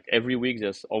like every week,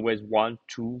 there's always one,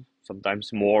 two,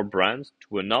 sometimes more brands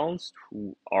to announce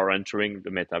who are entering the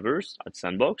metaverse at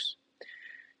Sandbox.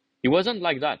 It wasn't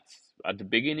like that. At the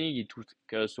beginning, it took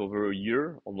us over a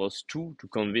year, almost two, to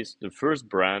convince the first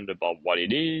brand about what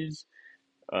it is,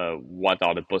 what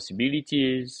are the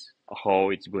possibilities,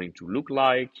 how it's going to look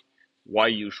like, why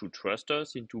you should trust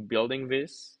us into building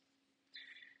this.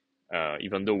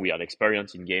 Even though we had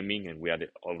experience in gaming and we had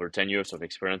over 10 years of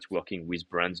experience working with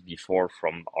brands before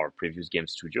from our previous game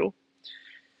studio,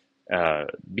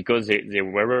 because they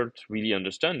weren't really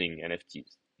understanding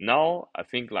NFTs. Now, I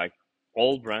think like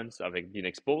all brands have been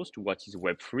exposed to what is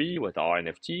Web3, what are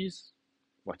NFTs,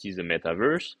 what is the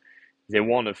metaverse. They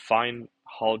want to find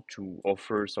how to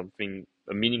offer something,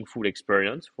 a meaningful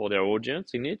experience for their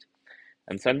audience in it.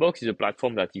 And Sandbox is a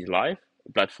platform that is live,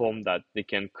 a platform that they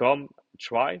can come,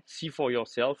 try, see for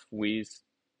yourself with.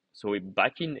 So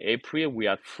back in April, we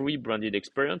had 3 branded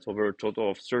experience over a total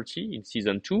of 30 in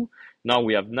season 2. Now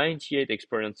we have 98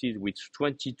 experiences with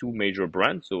 22 major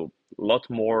brands, so a lot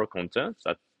more content.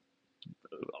 That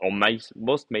our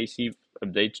most massive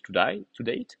update to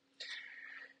date.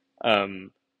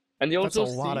 And they That's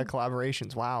also a lot of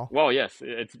collaborations. Wow. Well, yes,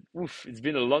 it's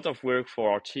been a lot of work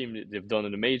for our team. They've done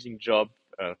an amazing job,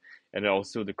 and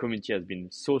also the community has been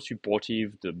so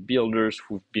supportive. The builders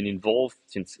who've been involved,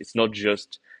 since it's not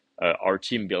just our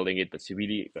team building it, but it's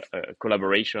really a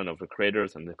collaboration of the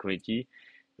creators and the community.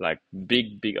 Like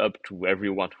big up to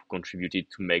everyone who contributed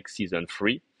to make season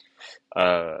 3.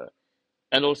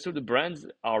 And also the brands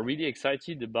are really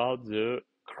excited about the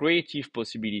creative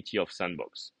possibility of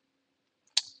Sandbox.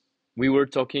 We were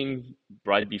talking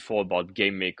right before about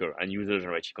game maker and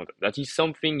user-generated content. That is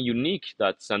something unique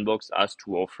that Sandbox has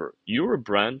to offer. You're a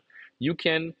brand, you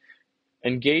can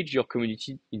engage your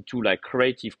community into like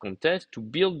creative contest to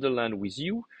build the land with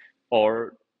you,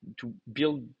 or to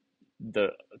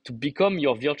become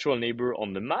your virtual neighbor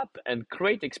on the map and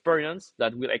create experience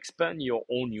that will expand your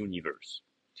own universe.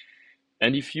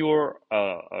 And if you're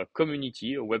a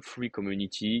community, a Web3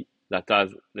 community that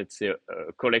has, let's say,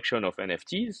 a collection of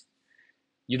NFTs,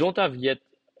 you don't have yet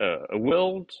a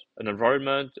world, an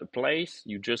environment, a place.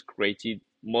 You just created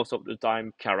most of the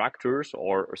time characters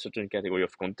or a certain category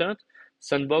of content.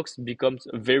 Sandbox becomes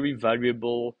a very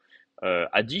valuable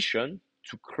addition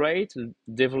to create and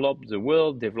develop the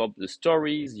world, develop the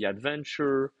stories, the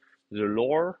adventure, the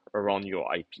lore around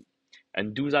your IP.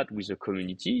 And do that with the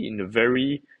community in a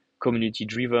very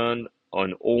community-driven,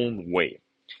 own way.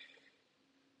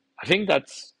 I think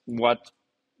that's what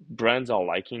brands are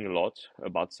liking a lot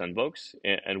about Sandbox,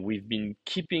 and we've been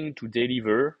keeping to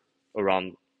deliver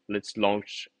around let's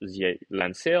launch the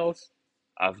land sales,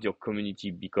 have your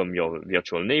community become your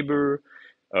virtual neighbor,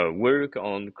 work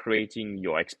on creating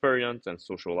your experience and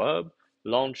social hub,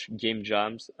 launch game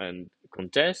jams and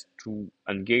contests to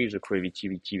engage the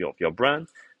creativity of your brand,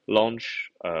 launch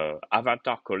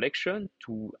avatar collection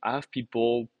to have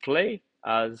people play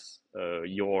as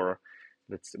your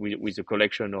with a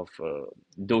collection of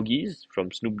doggies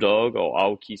from Snoop Dogg or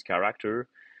Aoki's character,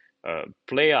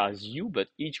 play as you, but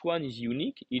each one is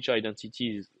unique. Each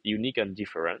identity is unique and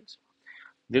different.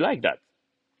 They like that.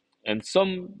 And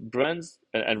some brands,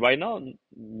 and right now,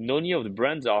 none of the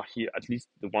brands are here, at least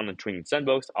the one entering in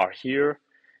Sandbox, are here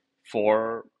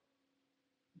for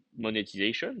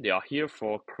monetization. They are here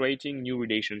for creating new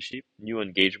relationship, new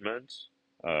engagement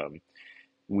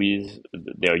with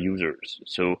their users.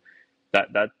 So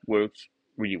that works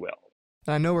really well.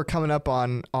 And I know we're coming up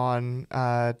on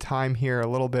time here a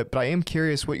little bit, but I am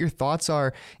curious what your thoughts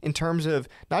are in terms of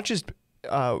not just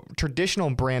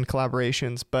traditional brand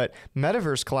collaborations, but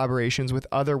metaverse collaborations with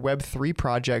other Web3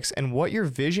 projects, and what your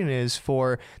vision is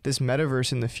for this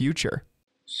metaverse in the future.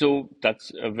 So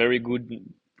that's a very good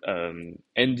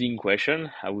ending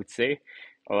question, I would say.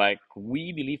 Like,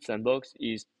 we believe Sandbox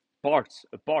is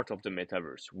a part of the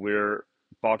metaverse. We're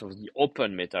part of the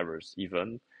open metaverse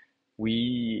even.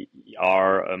 We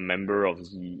are a member of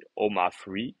the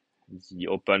OMA3, the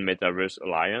Open Metaverse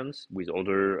Alliance, with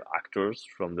other actors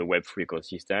from the Web3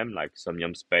 ecosystem like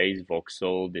Somnium Space,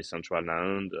 Voxel,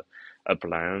 Decentraland,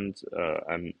 Upland,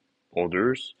 and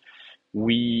others.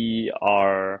 we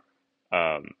are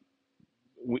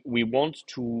we want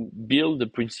to build the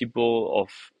principle of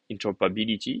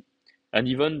interoperability and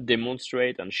even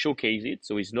demonstrate and showcase it.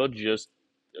 So it's not just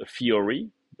a theory,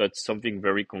 but something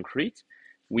very concrete.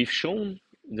 We've shown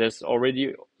there's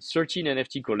already 13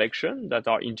 NFT collections that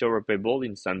are interoperable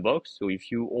in Sandbox. So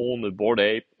if you own a Bored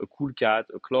Ape, a Cool Cat,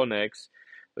 a Clonex,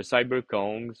 a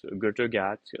Cyberkongs, a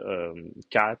Guttergat,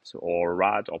 cat or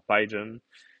rat or pigeon,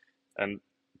 and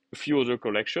a few other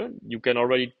collections, you can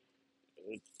already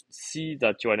see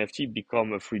that your NFT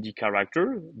become a 3D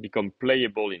character, become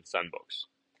playable in Sandbox.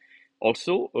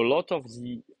 Also, a lot of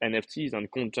the NFTs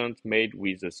and content made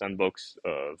with the Sandbox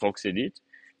Vox Edit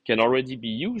can already be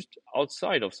used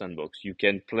outside of Sandbox. You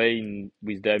can play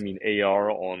with them in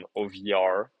AR on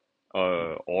OVR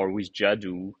or with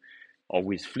Jadu or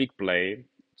with Flick Play.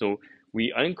 So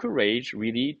we encourage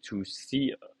really to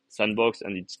see Sandbox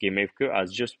and its game maker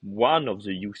as just one of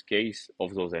the use case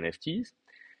of those NFTs.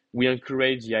 We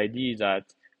encourage the idea that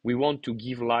we want to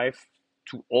give life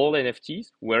to all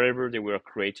NFTs wherever they were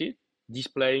created,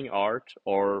 displaying art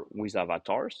or with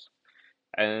avatars,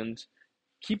 and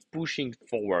keep pushing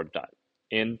forward that.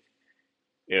 And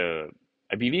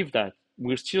I believe that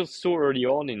we're still so early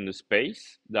on in the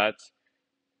space that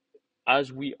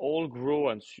as we all grow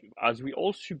and as we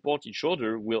all support each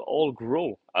other, we'll all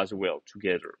grow as well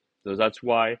together. So that's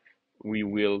why we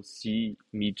will see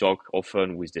me talk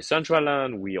often with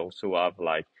Decentraland. We also have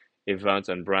like events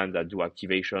and brands that do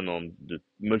activation on the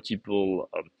multiple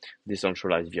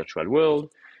decentralized virtual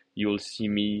world. You'll see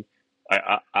me.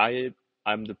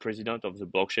 I'm the president of the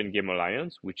Blockchain Game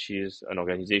Alliance, which is an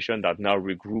organization that now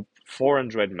regroup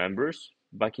 400 members.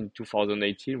 Back in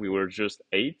 2018, we were just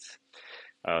 8.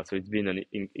 So it's been an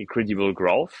incredible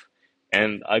growth.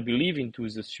 And I believe into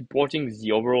the supporting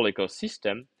the overall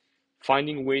ecosystem,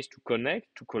 finding ways to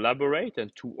connect, to collaborate,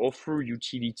 and to offer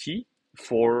utility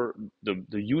for the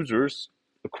users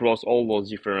across all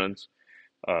those different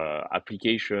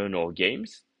application or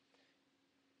games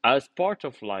as part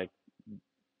of like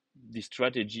the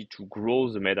strategy to grow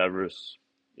the metaverse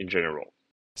in general.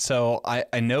 So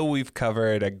I know we've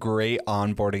covered a great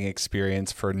onboarding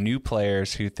experience for new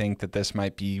players who think that this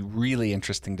might be really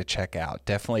interesting to check out.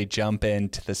 Definitely jump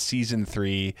into the season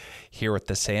 3 here with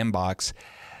the Sandbox.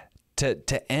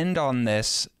 To end on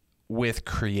this with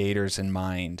creators in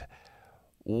mind,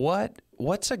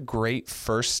 what's a great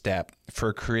first step for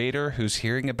a creator who's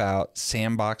hearing about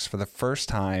Sandbox for the first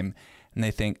time and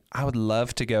they think, I would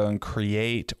love to go and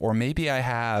create, or maybe I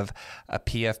have a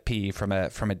PFP from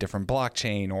a different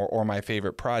blockchain or my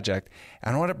favorite project,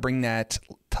 and I want to bring that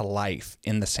to life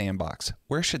in the Sandbox.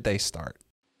 Where should they start?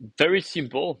 Very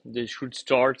simple. They should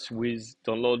start with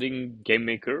downloading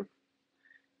GameMaker,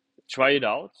 try it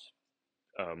out,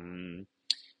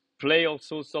 play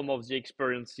also some of the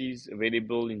experiences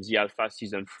available in the Alpha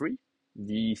Season 3.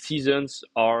 The seasons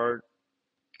are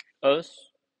us.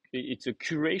 It's a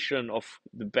curation of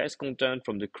the best content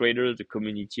from the creators, the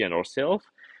community, and ourselves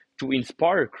to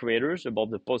inspire creators about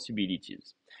the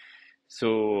possibilities.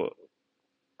 So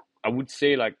I would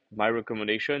say like my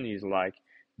recommendation is like,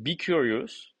 be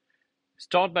curious,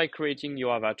 start by creating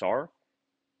your avatar,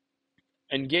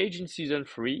 engage in season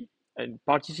 3, and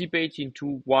participate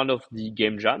into one of the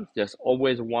game jams. There's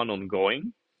always one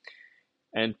ongoing.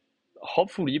 And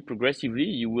hopefully, progressively,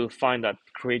 you will find that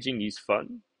creating is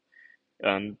fun.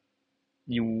 And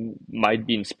you might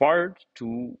be inspired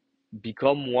to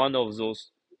become one of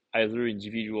those either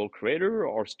individual creator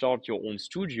or start your own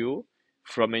studio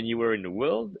from anywhere in the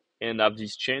world and have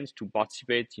this chance to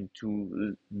participate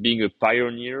into being a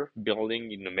pioneer,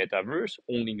 building in the metaverse,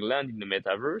 owning land in the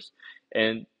metaverse,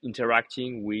 and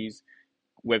interacting with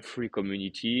Web3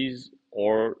 communities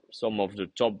or some of the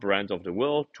top brands of the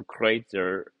world to create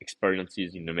their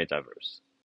experiences in the metaverse.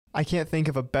 I can't think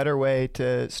of a better way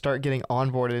to start getting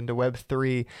onboarded into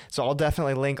Web3. So I'll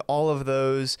definitely link all of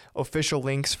those official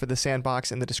links for the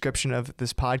Sandbox in the description of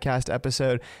this podcast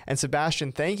episode. And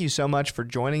Sebastian, thank you so much for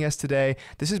joining us today.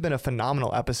 This has been a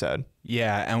phenomenal episode.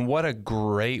 Yeah, and what a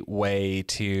great way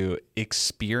to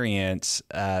experience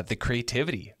the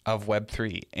creativity of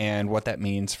Web3 and what that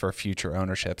means for future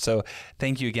ownership. So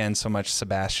thank you again so much,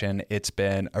 Sebastian. It's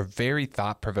been a very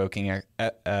thought-provoking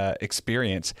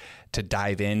experience to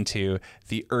dive into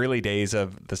the early days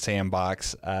of the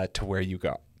Sandbox to where you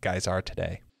guys are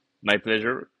today. My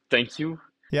pleasure. Thank you.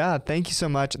 Yeah, thank you so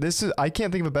much. I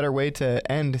can't think of a better way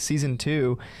to end season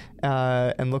 2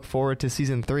 and look forward to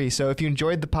season 3. So if you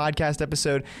enjoyed the podcast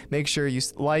episode, make sure you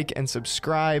like and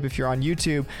subscribe if you're on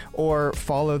YouTube, or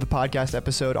follow the podcast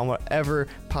episode on whatever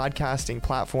podcasting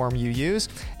platform you use.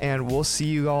 And we'll see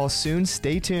you all soon.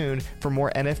 Stay tuned for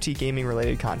more NFT gaming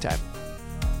related content.